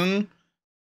poison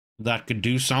that could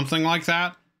do something like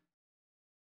that.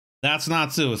 That's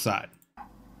not suicide.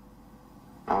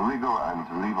 Rigor and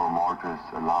lever mortis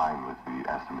align with the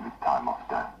estimated time of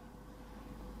death.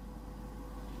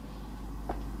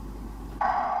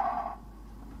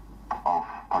 Of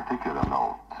particular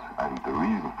note, and the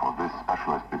reason for this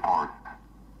specialist report,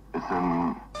 is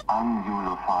an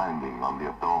unusual finding on the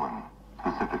abdomen,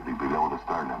 specifically below the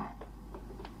sternum.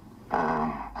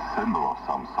 A symbol of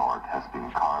some sort has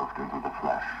been carved into the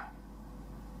flesh.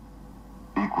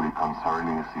 Equally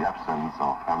concerning is the absence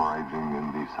of hemorrhaging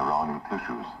in the surrounding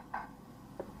tissues.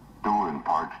 Due in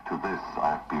part to this,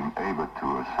 I have been able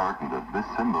to ascertain that this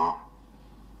symbol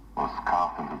was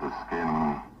carved into the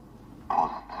skin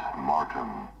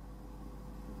post-mortem.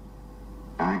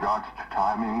 In regard to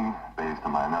timing, based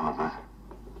on my analysis,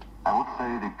 I would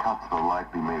say the cuts were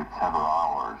likely made several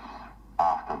hours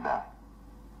after death.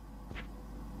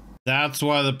 That's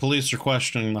why the police are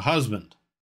questioning the husband.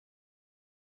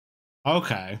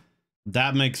 Okay,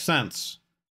 that makes sense.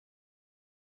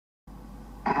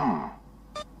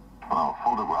 Well,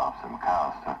 photographs and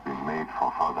casts have been made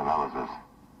for further analysis.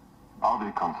 I'll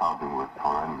be consulting with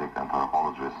forensic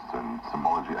anthropologists and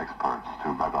symbology experts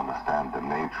to better understand the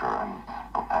nature and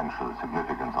potential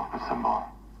significance of the symbol.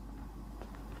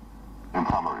 In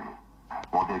summary,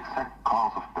 while the exact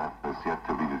cause of death is yet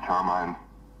to be determined,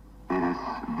 it is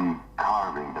the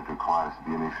carving that requires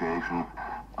the initiation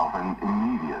of an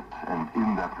immediate and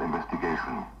in-depth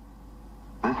investigation.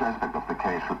 This aspect of the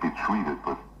case should be treated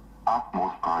with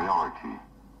utmost priority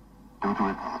due to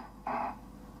its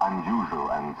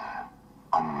unusual and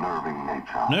unnerving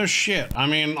nature. No shit. I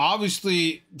mean,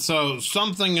 obviously, so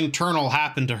something internal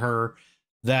happened to her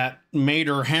that made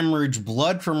her hemorrhage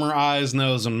blood from her eyes,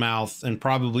 nose, and mouth, and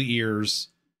probably ears.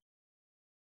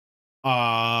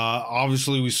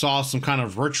 Obviously, we saw some kind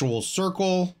of ritual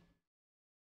circle.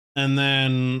 And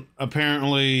then,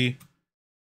 apparently,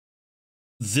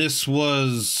 this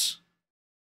was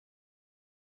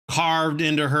carved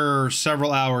into her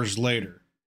several hours later.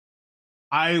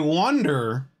 I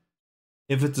wonder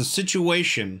if it's a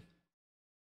situation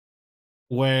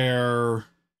where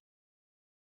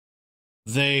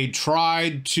they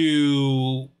tried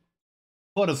to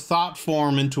put a thought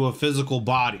form into a physical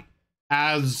body,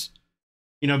 as,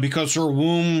 you know, because her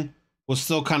womb was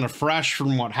still kind of fresh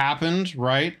from what happened,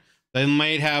 right? They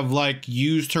might have like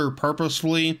used her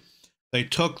purposefully. They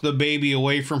took the baby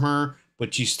away from her,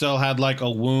 but she still had like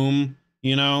a womb,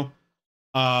 you know?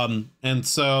 And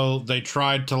so they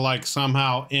tried to like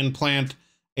somehow implant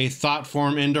a thought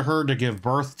form into her to give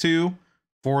birth to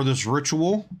for this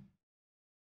ritual,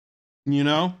 you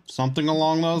know, something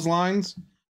along those lines.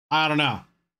 I don't know.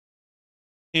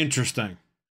 Interesting.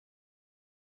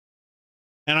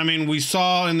 And I mean, we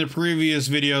saw in the previous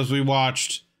videos we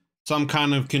watched some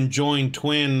kind of conjoined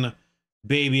twin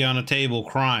baby on a table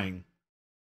crying,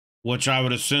 which I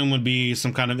would assume would be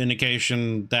some kind of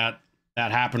indication that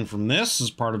that happened from this as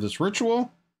part of this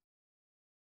ritual.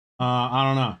 I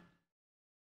don't know.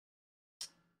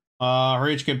 Her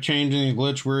age kept changing, the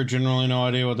glitch weird, generally no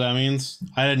idea what that means.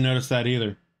 I didn't notice that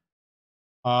either.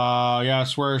 Yeah, I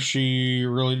swear she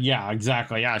really, yeah,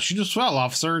 exactly. Yeah, she just fell,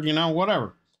 officer, you know,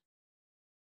 whatever.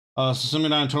 So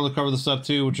Simon totally covered this up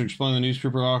too, which would explain the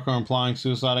newspaper article implying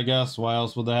suicide, I guess. Why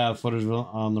else would they have footage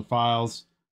on the files?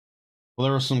 Well,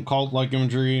 there was some cult-like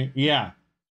imagery. Yeah.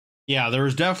 Yeah, there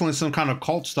was definitely some kind of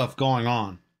cult stuff going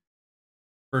on.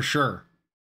 For sure.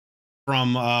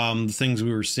 From the things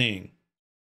we were seeing.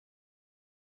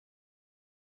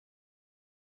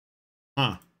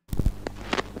 Huh.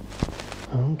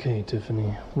 Okay,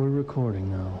 Tiffany, we're recording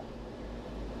now.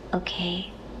 Okay.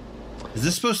 Is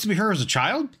this supposed to be her as a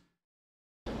child?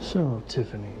 So,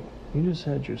 Tiffany, you just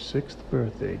had your 6th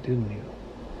birthday, didn't you?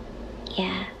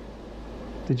 Yeah.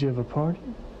 Did you have a party?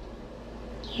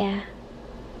 Yeah.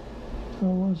 How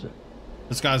was it?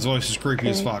 This guy's voice is creepy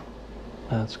as fuck.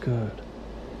 That's good.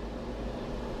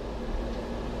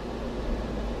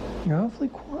 You're awfully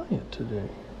quiet today.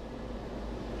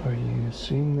 Are you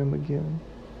seeing them again?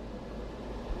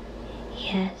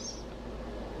 Yes.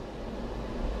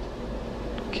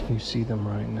 Can you see them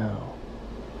right now?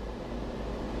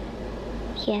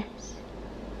 Yes.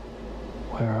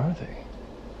 Where are they?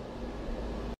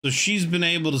 So she's been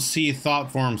able to see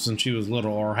thought forms since she was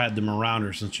little, or had them around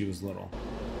her since she was little.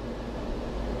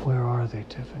 Where are they,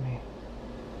 Tiffany?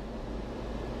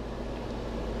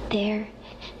 They're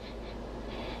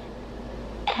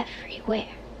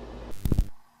everywhere.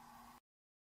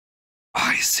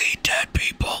 I see dead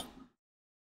people.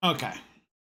 Okay.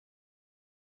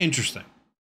 Interesting.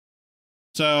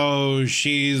 So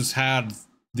she's had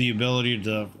the ability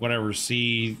to, whatever,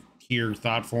 see, hear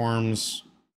thought forms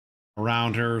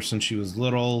around her since she was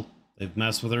little. They've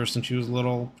messed with her since she was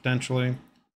little, potentially.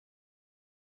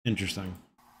 Interesting.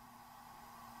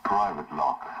 Private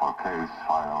lock for case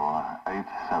file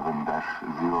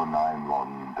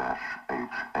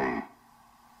 87-091-HA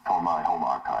for my home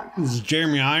archives. This is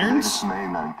Jeremy Irons. It's May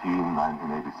 19,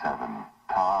 1987.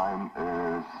 Time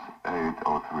is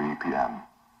 8:03 p.m.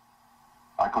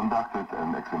 I conducted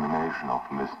an examination of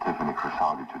Miss Tiffany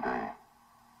Crisaldi today.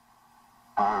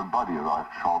 Her body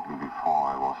arrived shortly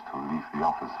before I was to leave the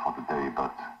office for the day,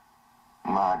 but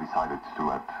I decided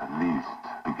to at least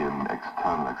begin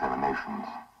external examinations.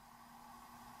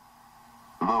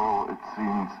 Though it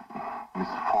seemed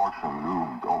misfortune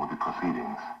loomed over the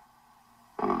proceedings.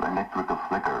 Electrical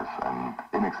flickers and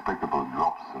inexplicable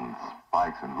drops and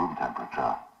spikes in room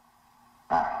temperature.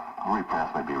 Repairs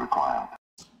may be required.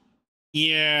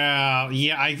 Yeah,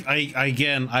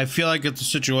 I feel like it's a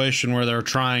situation where they're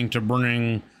trying to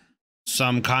bring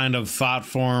some kind of thought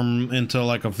form into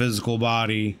like a physical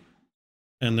body,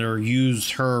 and they're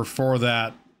used her for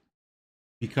that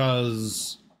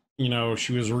because, you know,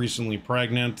 she was recently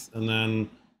pregnant, and then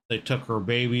They took her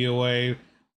baby away.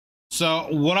 So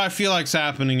what I feel like's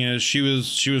happening is she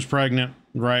was pregnant,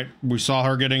 right? We saw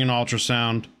her getting an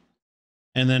ultrasound,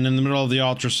 and then in the middle of the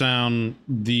ultrasound,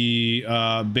 the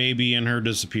baby in her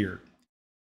disappeared.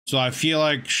 So I feel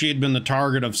like she had been the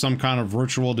target of some kind of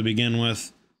ritual to begin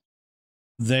with.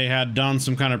 They had done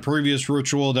some kind of previous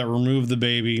ritual that removed the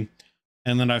baby,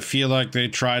 and then I feel like they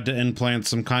tried to implant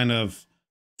some kind of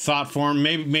thought form.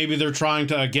 Maybe they're trying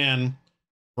to, again,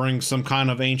 bring some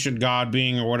kind of ancient god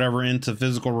being or whatever into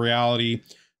physical reality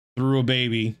through a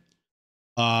baby.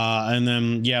 And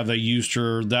then, yeah, they used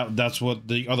her. That's what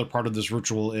the other part of this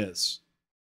ritual is.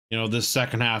 You know, this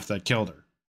second half that killed her.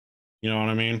 You know what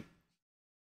I mean?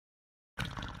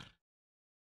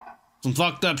 Some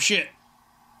fucked up shit.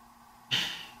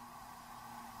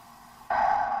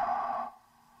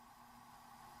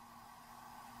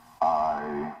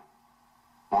 I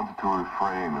wanted to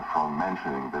refrain from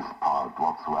mentioning this part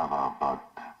whatsoever, but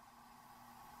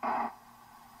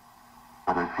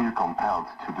I feel compelled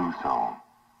to do so.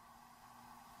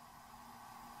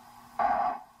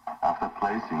 After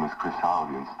placing Miss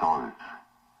Crisaldi in storage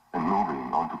and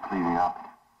moving on to cleaning up,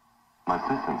 my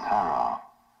assistant Sarah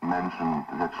mentioned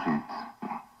that she'd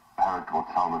heard what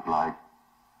sounded like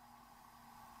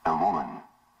a woman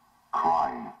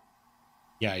crying.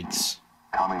 Yikes.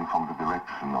 Coming from the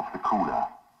direction of the cooler.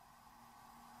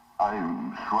 I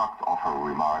shrugged off her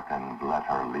remark and let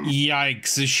her leave.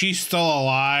 Yikes, is she still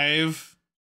alive?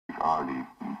 Early,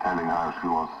 telling her she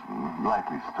was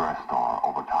likely stressed or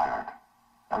overtired.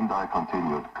 And I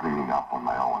continued cleaning up on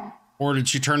my own. Or did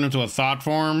she turn into a thought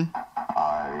form?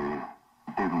 I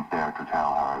didn't dare to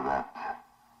tell her that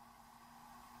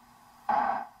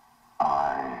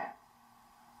I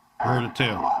heard it too.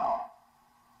 Well.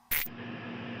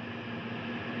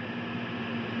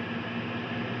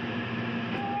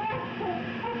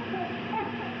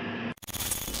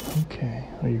 Okay,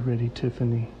 are you ready,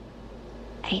 Tiffany?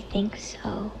 I think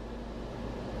so.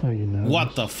 Are you nervous?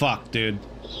 What the fuck, dude?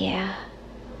 Yeah.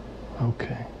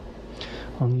 Okay.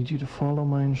 I'll need you to follow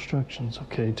my instructions,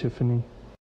 okay, Tiffany?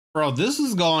 Bro, this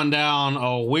is going down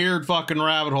a weird fucking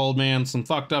rabbit hole, man. Some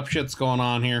fucked up shit's going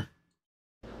on here.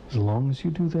 As long as you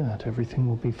do that, everything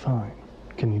will be fine.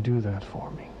 Can you do that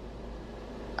for me?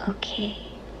 Okay.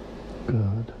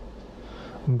 Good.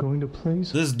 I'm going to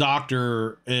place... This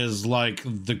doctor is like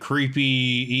the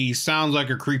creepy... He sounds like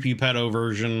a creepy pedo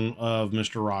version of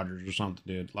Mr. Rogers or something,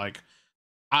 dude. Like,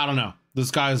 I don't know.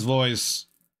 This guy's voice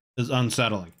is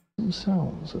unsettling. Some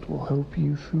sounds that will help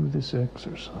you through this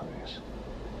exercise.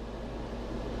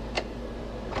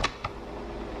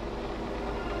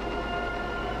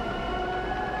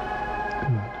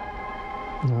 Good.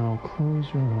 Now close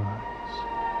your eyes.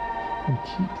 And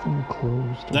keep them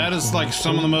closed. That is like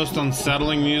some of the most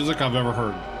unsettling music I've ever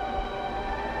heard.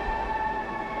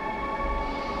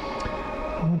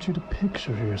 I want you to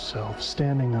picture yourself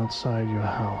standing outside your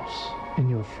house in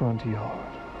your front yard.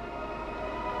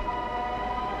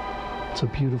 It's a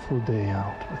beautiful day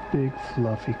out with big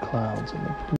fluffy clouds in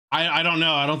the blue. I don't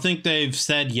know. I don't think they've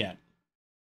said yet.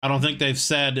 I don't think they've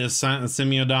said is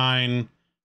Semiodyne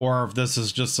or if this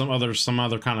is just some other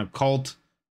kind of cult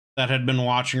that had been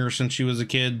watching her since she was a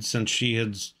kid, since she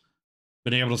had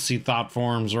been able to see thought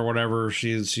forms or whatever.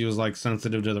 She was like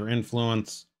sensitive to their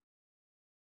influence.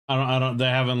 I don't, they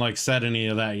haven't like said any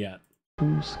of that yet.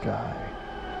 Blue sky.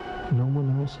 No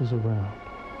one else is around.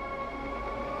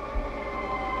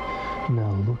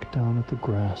 Now look down at the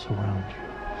grass around you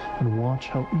and watch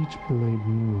how each blade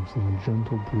moves in a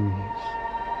gentle breeze.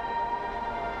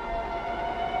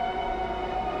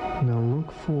 Now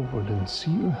look forward and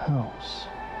see your house.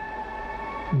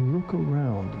 And look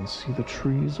around and see the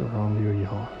trees around your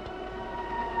yard.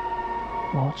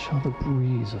 Watch how the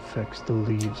breeze affects the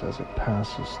leaves as it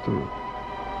passes through.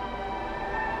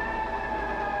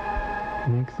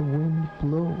 Make the wind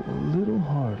blow a little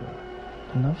harder,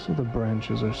 enough so the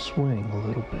branches are swaying a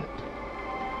little bit.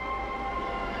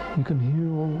 You can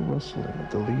hear all the rustling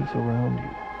of the leaves around you.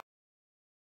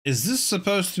 Is this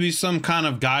supposed to be some kind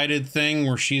of guided thing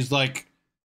where she's like,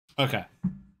 okay.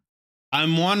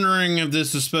 I'm wondering if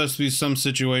this is supposed to be some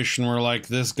situation where like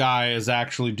this guy is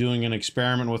actually doing an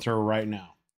experiment with her right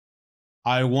now.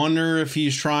 I wonder if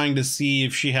he's trying to see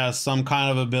if she has some kind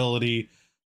of ability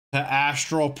to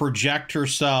astral project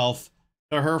herself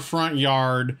to her front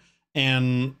yard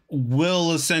and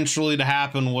will essentially to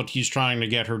happen what he's trying to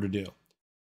get her to do.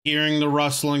 Hearing the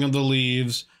rustling of the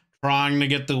leaves, trying to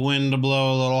get the wind to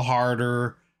blow a little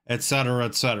harder, etc.,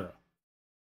 etc.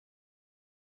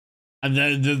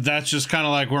 And that's just kind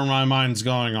of like where my mind's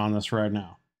going on this right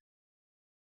now.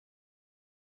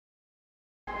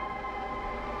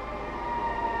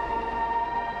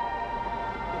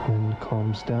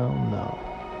 calms down now,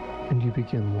 and you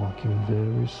begin walking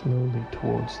very slowly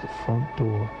towards the front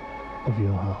door of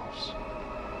your house.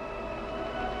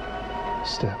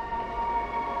 Step.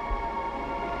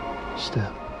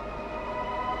 Step.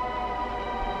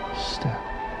 Step.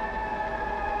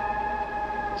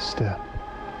 Step.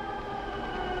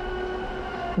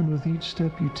 And with each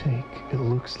step you take, it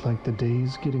looks like the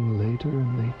day's getting later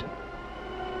and later.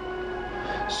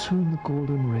 Soon the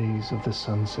golden rays of the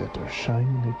sunset are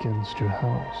shining against your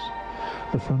house.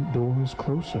 The front door is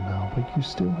closer now, but you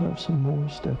still have some more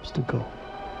steps to go.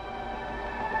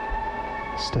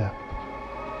 Step.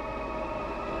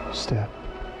 Step.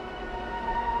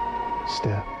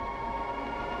 Step.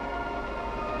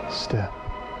 Step.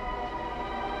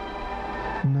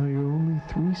 Now you're only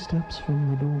 3 steps from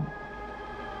the door.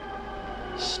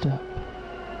 Step.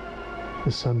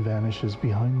 The sun vanishes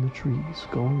behind the trees,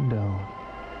 going down.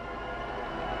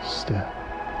 Step.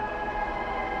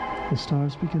 The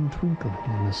stars begin twinkling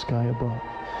in the sky above,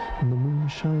 and the moon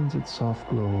shines its soft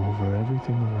glow over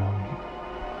everything around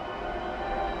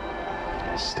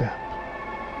you. Step.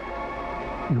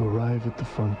 You arrive at the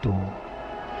front door.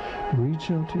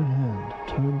 Reach out your hand,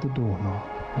 turn the doorknob,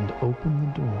 and open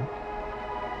the door.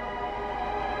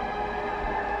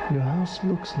 Your house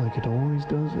looks like it always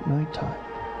does at nighttime,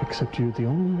 except you're the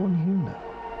only one here now.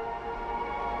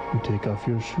 You take off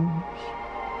your shoes.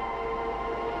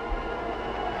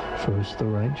 First the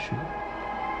right shoe.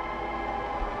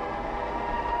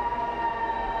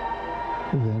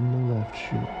 Then the left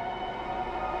shoe.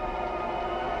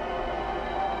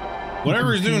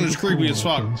 Whatever he's doing is creepy as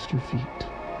fuck. Against your feet.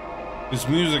 This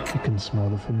music. You can smell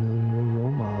the familiar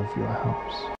aroma of your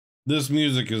house. This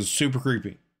music is super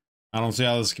creepy. I don't see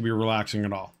how this can be relaxing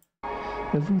at all.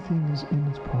 Everything is in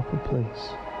its proper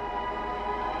place.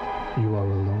 You are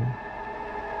alone.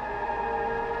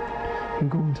 You're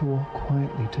going to walk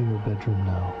quietly to your bedroom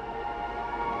now.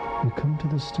 You come to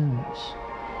the stairs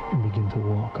and begin to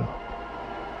walk up.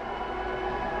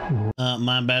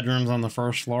 My bedroom's on the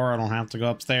first floor. I don't have to go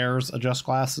upstairs. Adjust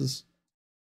glasses.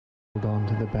 Hold on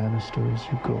to the banister as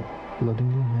you go,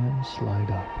 letting your hand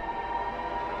slide up.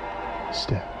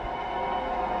 Step.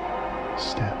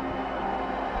 Step.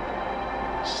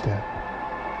 Step.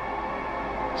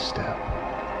 Step.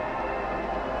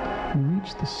 You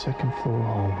reach the second floor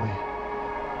hallway.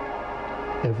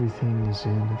 Everything is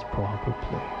in its proper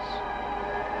place.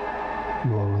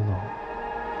 You are alone.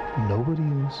 Nobody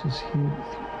else is here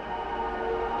with you.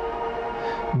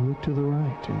 You look to the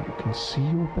right and you can see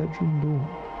your bedroom door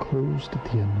closed at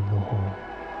the end of the hall.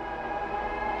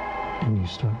 And you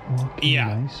start walking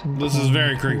nice and this is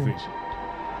very calmly creepy. towards it.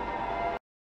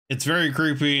 It's very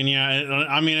creepy, and yeah,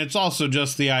 I mean, it's also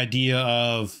just the idea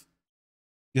of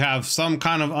you have some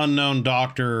kind of unknown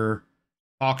doctor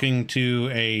talking to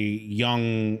a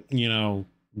young, you know,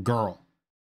 girl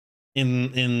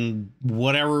in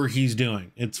whatever he's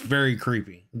doing. It's very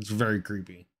creepy. It's very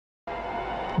creepy.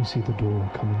 You see the door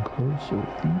coming closer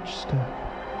with each step.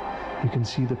 You can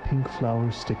see the pink flower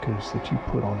stickers that you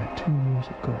put on it 2 years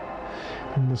ago,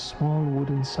 and the small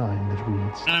wooden sign that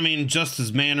reads. And I mean, just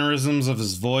his mannerisms of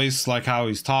his voice, like how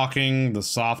he's talking, the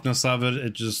softness of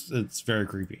it, it's very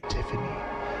creepy. Tiffany,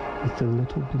 with the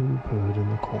little blue bird in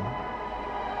the corner.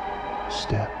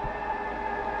 Step.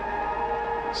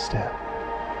 Step.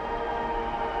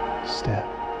 Step.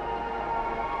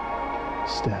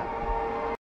 Step.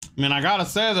 I mean, I gotta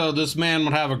say though, this man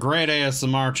would have a great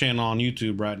ASMR channel on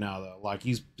YouTube right now though. Like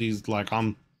he's like,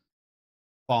 I'm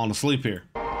falling asleep here.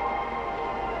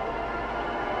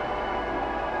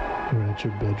 You're at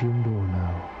your bedroom door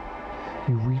now.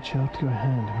 You reach out your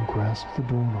hand and grasp the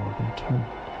doorknob and turn it.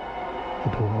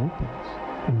 The door opens,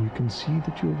 and you can see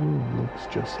that your room looks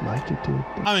just like it did.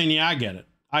 I mean, yeah, I get it.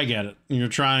 I get it. You're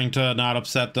trying to not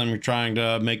upset them. You're trying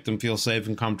to make them feel safe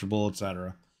and comfortable,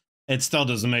 etc. It still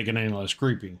doesn't make it any less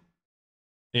creepy.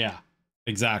 Yeah,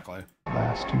 exactly.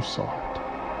 Last you saw it.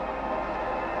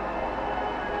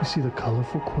 You see the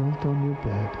colorful quilt on your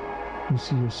bed. You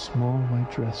see your small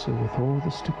white dresser with all the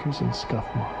stickers and scuff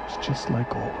marks, just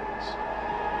like always.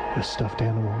 Your stuffed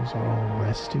animals are all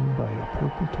resting by your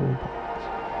purple toy box.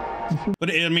 But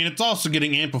I mean, it's also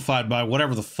getting amplified by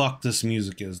whatever the fuck this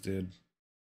music is, dude.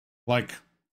 Like,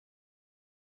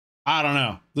 I don't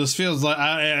know. This feels like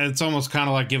it's almost kind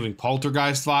of like giving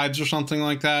Poltergeist vibes or something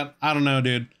like that. I don't know,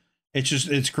 dude.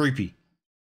 It's creepy.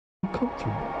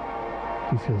 Comfortable.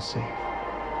 You feel safe.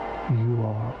 You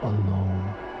are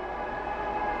alone.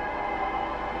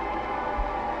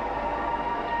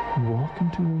 You walk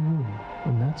into a room,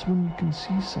 and that's when you can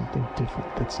see something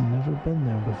different that's never been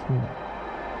there before.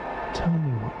 Tell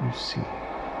me what you see.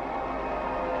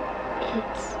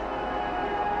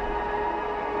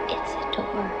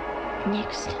 door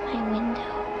next to my window.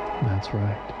 That's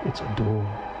right. It's a door.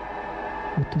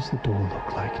 What does the door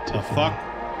look like, Tiffany? The fuck?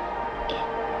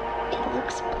 It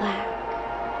looks black.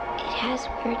 It has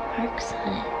weird marks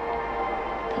on it.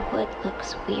 The wood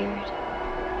looks weird.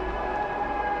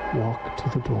 Walk to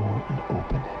the door and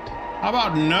open it. How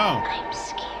about no? I'm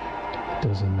scared. It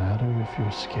doesn't matter if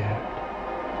you're scared.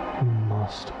 You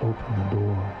must open the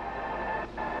door.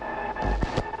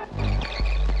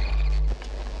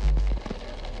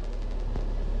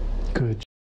 Good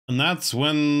And that's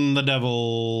when the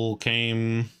devil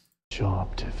came.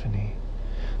 job, Tiffany.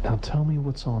 Now tell me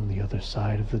what's on the other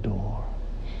side of the door.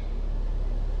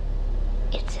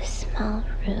 It's a small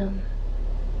room.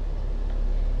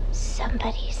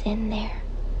 Somebody's in there.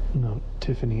 No,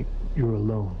 Tiffany, you're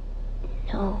alone.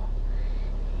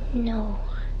 No.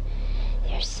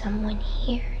 There's someone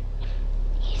here.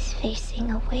 He's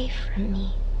facing away from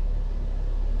me.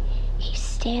 He's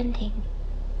standing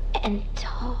and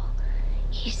tall.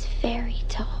 He's very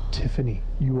tall. Tiffany,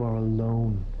 you are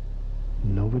alone.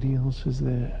 Nobody else is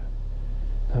there.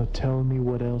 Now tell me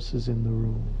what else is in the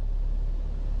room.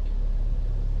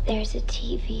 There's a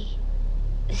TV.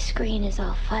 The screen is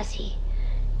all fuzzy,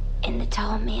 and the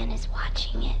tall man is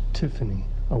watching it. Tiffany,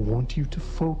 I want you to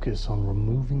focus on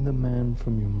removing the man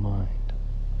from your mind.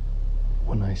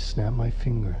 When I snap my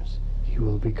fingers, he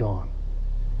will be gone.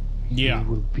 Yeah. You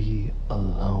will be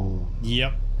alone.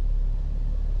 Yep.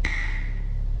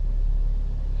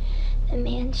 The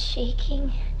man's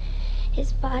shaking.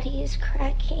 His body is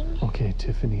cracking. Okay,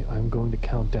 Tiffany, I'm going to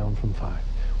count down from 5.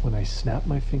 When I snap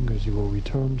my fingers, you will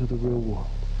return to the real world.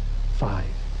 5.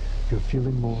 You're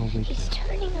feeling more awake He's now.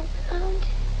 turning around.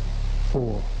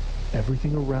 4.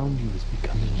 Everything around you is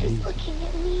becoming He's hazy. looking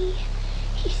at me.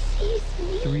 He sees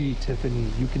me. 3. Tiffany,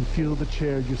 you can feel the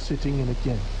chair you're sitting in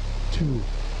again. 2.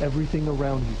 Everything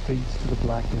around you fades to the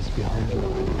blackness behind your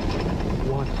eyes.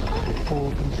 1.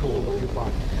 Full control of your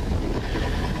body.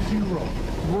 0.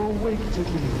 You're awake,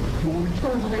 Tiffany. You will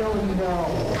return to reality now.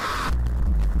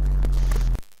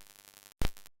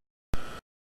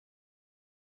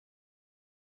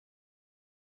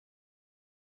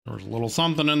 There's a little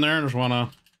something in there. Just want to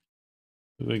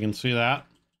see if we can see that.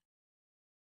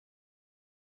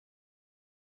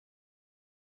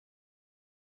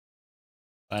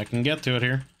 I can get to it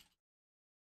here.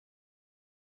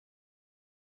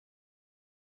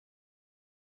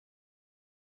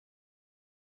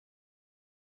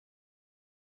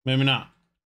 Maybe not.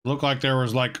 Looked like there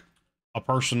was like a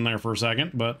person there for a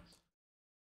second, but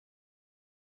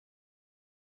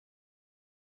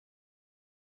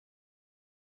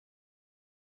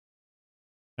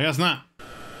I guess not.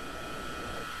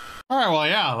 All right, well,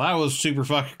 yeah, that was super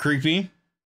fucking creepy.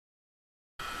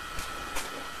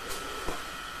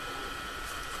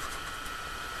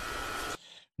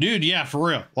 Dude, yeah, for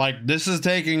real. Like, this is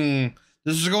going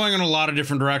in a lot of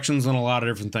different directions and a lot of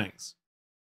different things.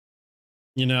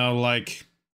 You know, like,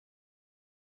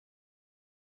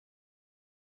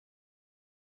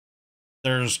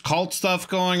 there's cult stuff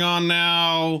going on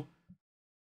now.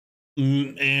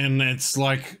 And it's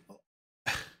like,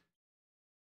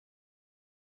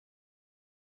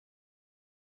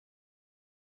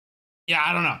 yeah,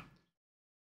 I don't know.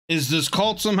 Is this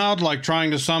cult somehow like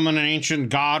trying to summon an ancient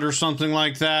god or something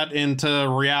like that into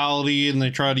reality, and they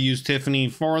try to use Tiffany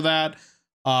for that,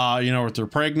 you know, with their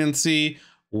pregnancy?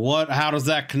 How does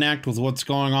that connect with what's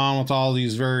going on with all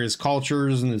these various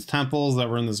cultures and these temples that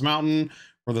were in this mountain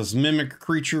where this mimic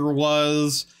creature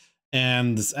was,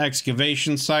 and this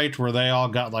excavation site where they all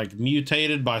got like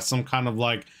mutated by some kind of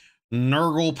like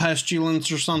Nurgle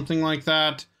pestilence or something like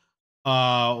that?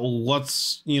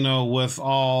 What's, you know, with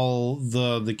all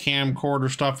the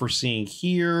camcorder stuff we're seeing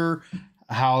here,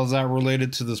 how is that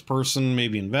related to this person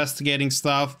maybe investigating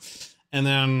stuff? And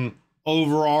then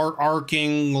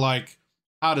overarching, like,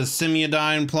 how does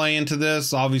Simiodine play into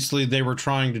this? Obviously they were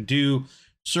trying to do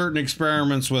certain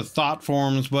experiments with thought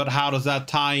forms, but how does that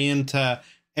tie into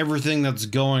everything that's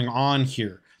going on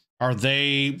here? Are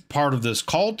they part of this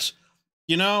cult?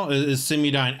 You know, is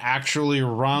Simiodine actually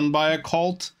run by a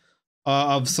cult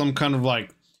of some kind of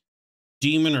like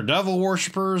demon or devil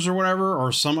worshippers or whatever,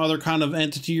 or some other kind of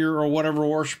entity or whatever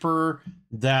worshiper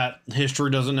that history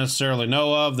doesn't necessarily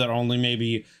know of, that only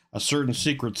maybe a certain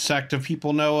secret sect of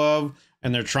people know of,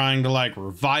 and they're trying to like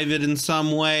revive it in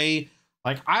some way?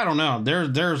 Like, I don't know.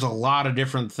 There's a lot of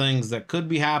different things that could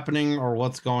be happening or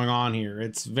what's going on here.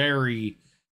 It's very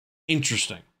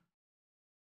interesting.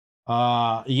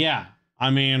 Yeah,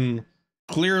 I mean,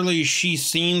 clearly she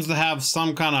seems to have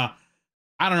some kind of,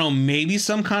 I don't know, maybe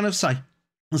some kind of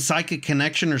psychic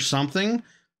connection or something,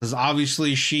 because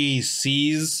obviously she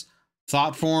sees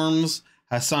thought forms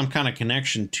has some kind of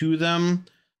connection to them,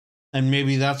 and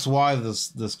maybe that's why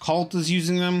this cult is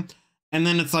using them. And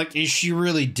then it's like, is she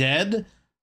really dead?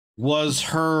 Was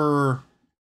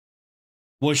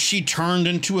she turned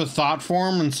into a thought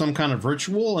form in some kind of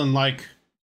ritual, and like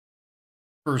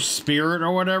her spirit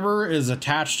or whatever is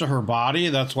attached to her body?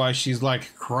 That's why she's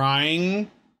like crying.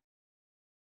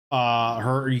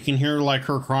 You can hear like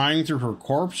her crying through her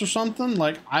corpse or something.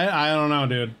 Like, I don't know,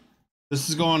 dude. This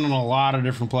is going in a lot of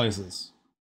different places.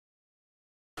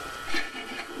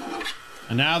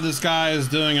 And now this guy is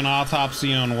doing an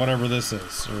autopsy on whatever this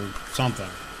is or something.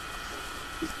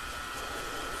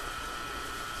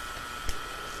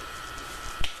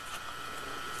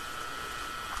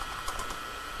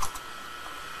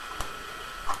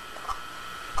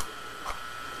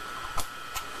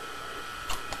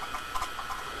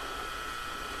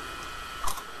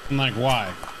 And like,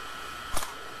 why?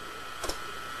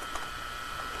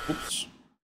 Oops.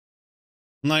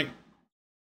 And like,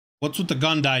 what's with the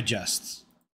gun digests?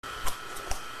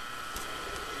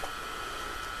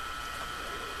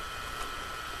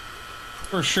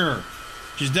 For sure.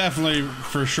 She's definitely,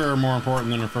 for sure, more important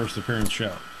than her first appearance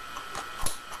show.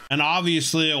 And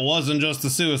obviously, it wasn't just a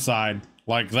suicide.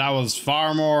 Like, that was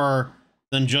far more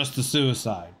than just a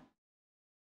suicide.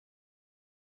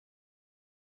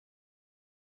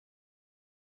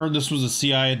 Heard this was a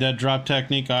CIA dead drop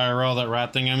technique, IRL, that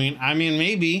rat thing. I mean,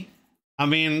 maybe. I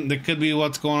mean, that could be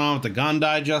what's going on with the gun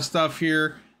digest stuff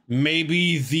here.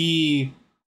 Maybe the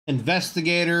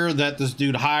investigator that this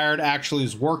dude hired actually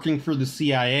is working for the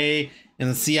CIA, and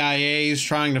the CIA is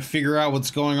trying to figure out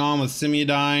what's going on with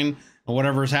Simiodine and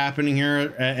whatever's happening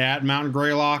here at Mount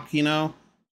Greylock, you know?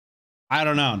 I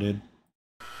don't know, dude.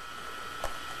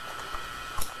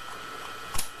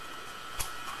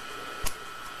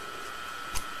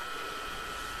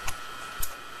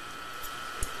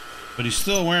 But he's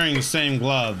still wearing the same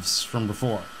gloves from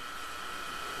before.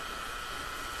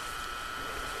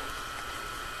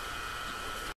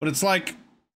 But it's like,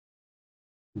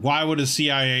 why would a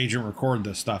CIA agent record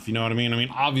this stuff? You know what I mean? I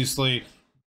mean, obviously,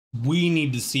 we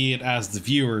need to see it as the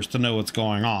viewers to know what's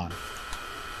going on.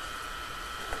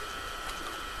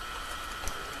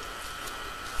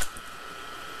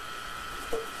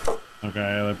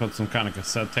 Okay, they put some kind of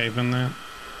cassette tape in there.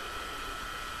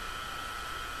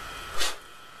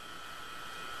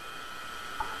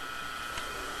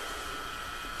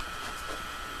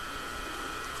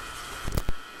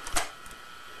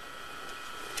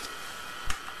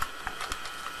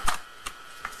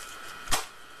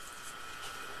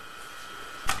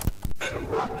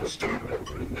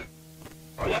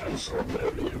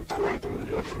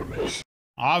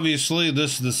 Obviously,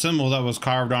 this is the symbol that was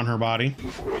carved on her body.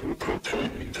 Before you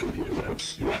pertain to the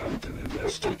events you have been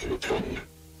investigating,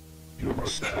 you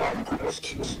must have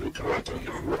questions regarding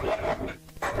who I am,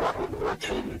 how I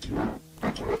located you,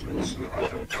 and what reason I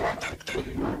am contacting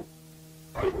you.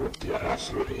 I won't be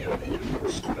answering any of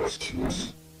those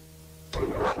questions. They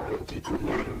will be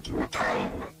clear in due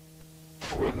time.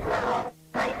 For now,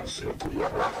 I am simply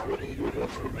offering you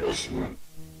information.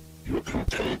 You can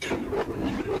take it or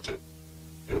leave it.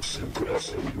 It's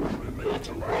impressive you remained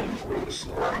alive for this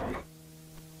long.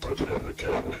 But then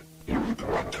again, you've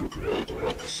gone to great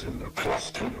lengths in the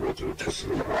past in order to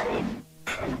survive,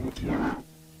 haven't you?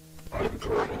 I'm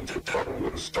going to tell you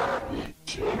a story,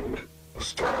 Jim. A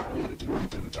story that you've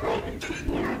been dying to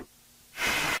hear.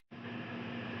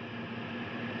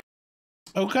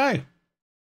 Okay.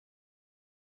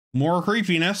 More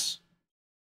creepiness.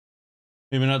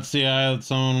 Maybe not CIA, that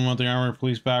someone with the armored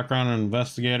police background, an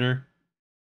investigator.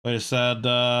 Like I said,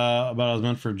 about it was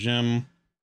meant for Jim.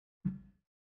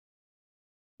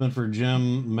 Meant for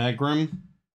Jim Megrim.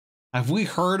 Have we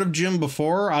heard of Jim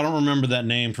before? I don't remember that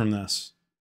name from this.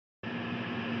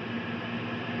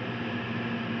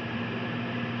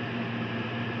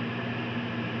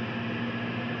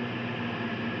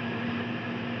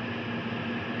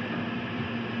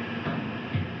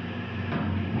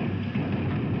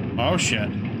 Oh shit.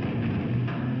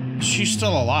 She's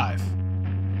still alive.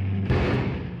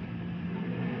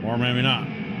 Or maybe not.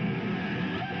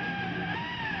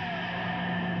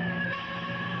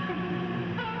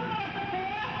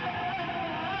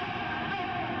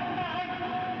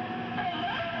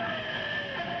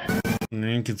 And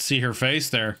you could see her face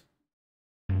there.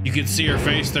 You could see her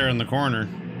face there in the corner.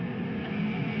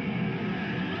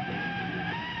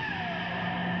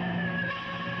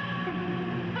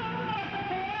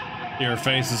 See, her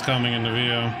face is coming into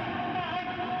view.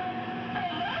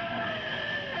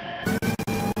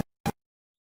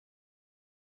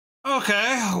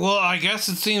 Okay, well, I guess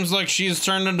it seems like she's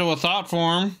turned into a thought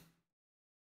form.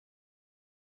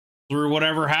 through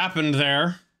whatever happened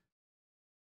there.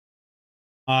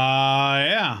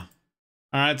 Yeah.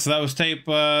 All right, so that was tape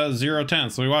 010.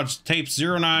 So we watched tape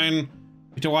 09.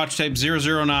 We to watch tape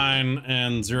 009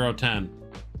 and 010.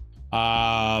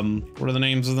 What are the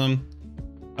names of them?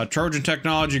 Trojan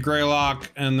Technology, Greylock,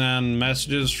 and then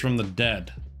Messages from the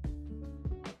Dead.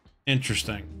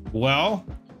 Interesting. Well,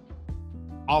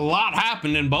 a lot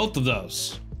happened in both of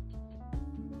those.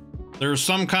 There's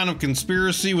some kind of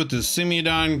conspiracy with the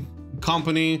Simiodine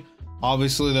company.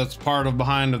 Obviously, that's part of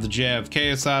behind of the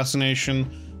JFK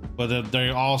assassination, but that they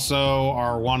also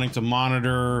are wanting to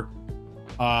monitor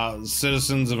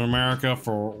citizens of America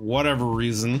for whatever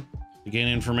reason, to gain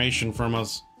information from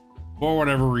us for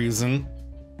whatever reason.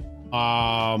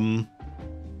 And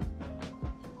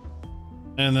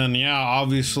then, yeah,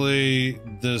 obviously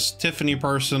this Tiffany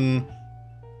person,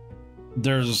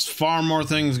 there's far more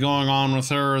things going on with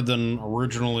her than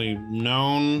originally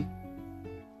known.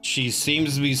 She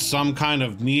seems to be some kind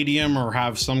of medium or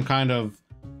have some kind of,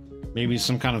 maybe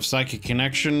some kind of psychic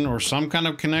connection or some kind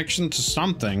of connection to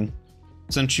something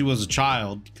since she was a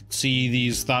child. Could see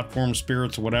these thought form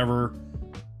spirits or whatever.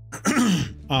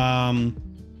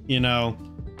 You know,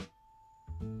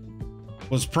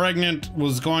 was pregnant,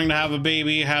 was going to have a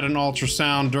baby, had an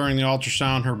ultrasound. During the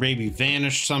ultrasound, her baby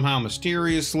vanished somehow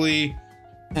mysteriously.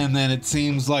 And then it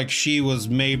seems like she was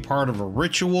made part of a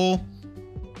ritual.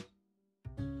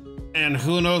 And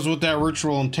who knows what that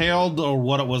ritual entailed or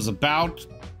what it was about.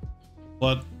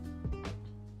 But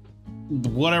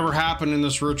whatever happened in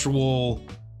this ritual,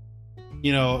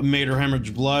 you know, made her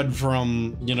hemorrhage blood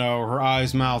from, you know, her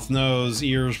eyes, mouth, nose,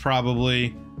 ears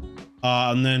probably.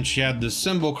 And then she had this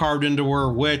symbol carved into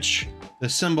her, which the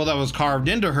symbol that was carved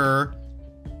into her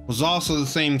was also the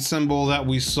same symbol that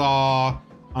we saw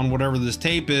on whatever this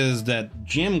tape is that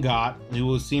Jim got,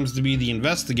 who seems to be the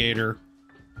investigator,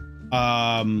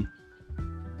 trying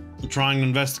to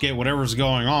investigate whatever's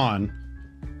going on.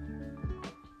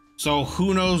 So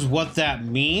who knows what that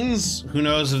means? Who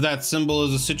knows if that symbol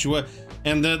is a situation?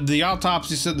 And the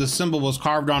autopsy said the symbol was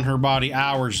carved on her body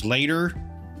hours later.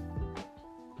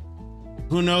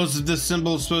 Who knows if this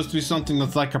symbol is supposed to be something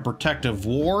that's like a protective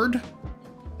ward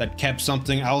that kept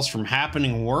something else from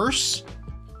happening worse?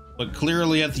 But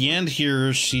clearly at the end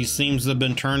here, she seems to have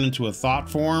been turned into a thought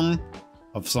form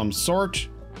of some sort.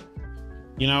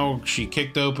 You know, she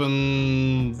kicked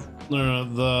open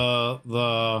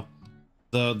the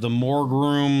morgue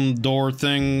room door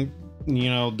thing, you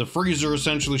know, the freezer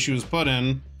essentially she was put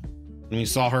in. And we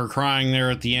saw her crying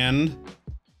there at the end.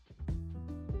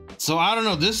 So I don't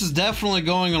know, this is definitely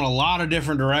going in a lot of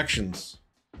different directions.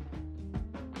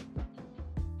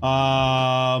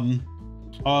 I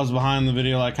was behind the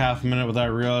video like half a minute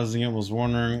without realizing it, was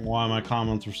wondering why my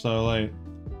comments were so late.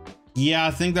 Yeah,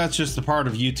 I think that's just a part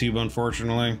of YouTube,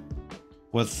 unfortunately,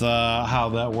 with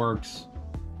how that works.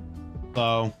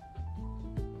 So,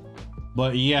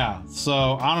 but yeah,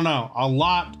 so I don't know, a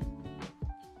lot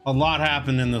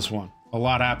happened in this one. A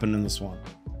lot happened in this one.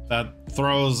 That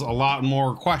throws a lot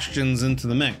more questions into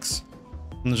the mix.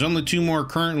 And there's only two more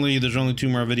currently, there's only 2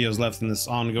 more videos left in this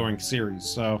ongoing series.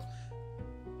 So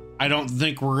I don't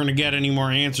think we're gonna get any more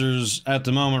answers at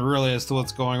the moment really as to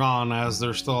what's going on, as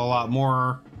there's still a lot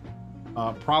more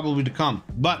probably to come.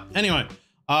 But anyway,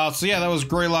 so yeah, that was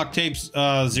Greylock Tapes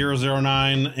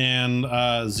 009 and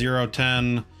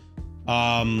 010,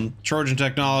 Trojan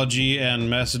Technology and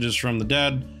Messages from the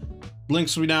Dead.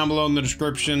 Links will be down below in the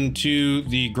description to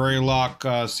the Greylock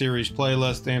series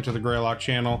playlist and to the Greylock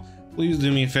channel. Please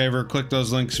do me a favor, click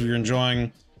those links if you're enjoying,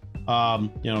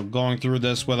 you know, going through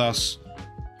this with us.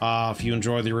 If you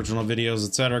enjoy the original videos,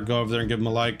 etc., go over there and give them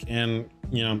a like, and,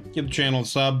 you know, give the channel a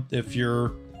sub if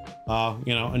you're,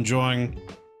 you know, enjoying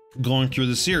going through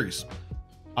the series.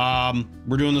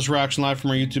 We're doing this reaction live from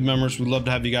our YouTube members. We'd love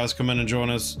to have you guys come in and join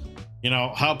us. You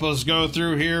know, help us go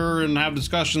through here and have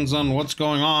discussions on what's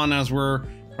going on as we're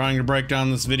trying to break down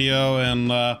this video,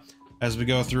 and as we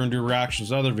go through and do reactions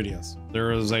to other videos.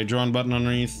 There is a join button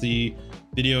underneath the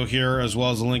video here, as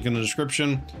well as a link in the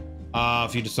description.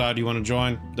 If you decide you want to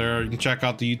join there, you can check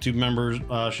out the YouTube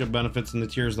membership benefits and the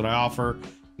tiers that I offer. You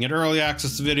can get early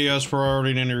access to videos,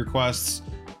 priority to any requests,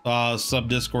 sub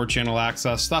Discord channel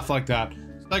access, stuff like that.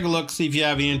 Take a look, see if you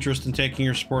have any interest in taking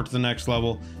your support to the next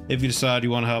level. If you decide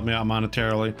you want to help me out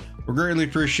monetarily, we're greatly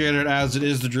appreciated, as it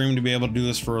is the dream to be able to do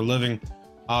this for a living.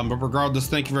 But regardless,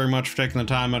 thank you very much for taking the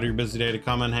time out of your busy day to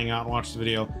come and hang out and watch the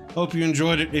video. Hope you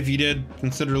enjoyed it. If you did,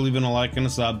 consider leaving a like and a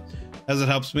sub, as it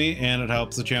helps me and it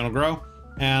helps the channel grow.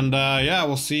 And yeah,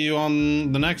 we'll see you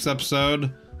on the next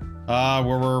episode,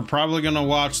 where we're probably going to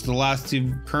watch the last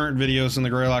 2 current videos in the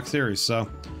Greylock series. So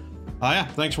Yeah,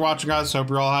 thanks for watching, guys. Hope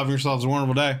you're all having yourselves a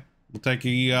wonderful day. We'll take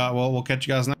you, we'll catch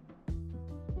you guys next.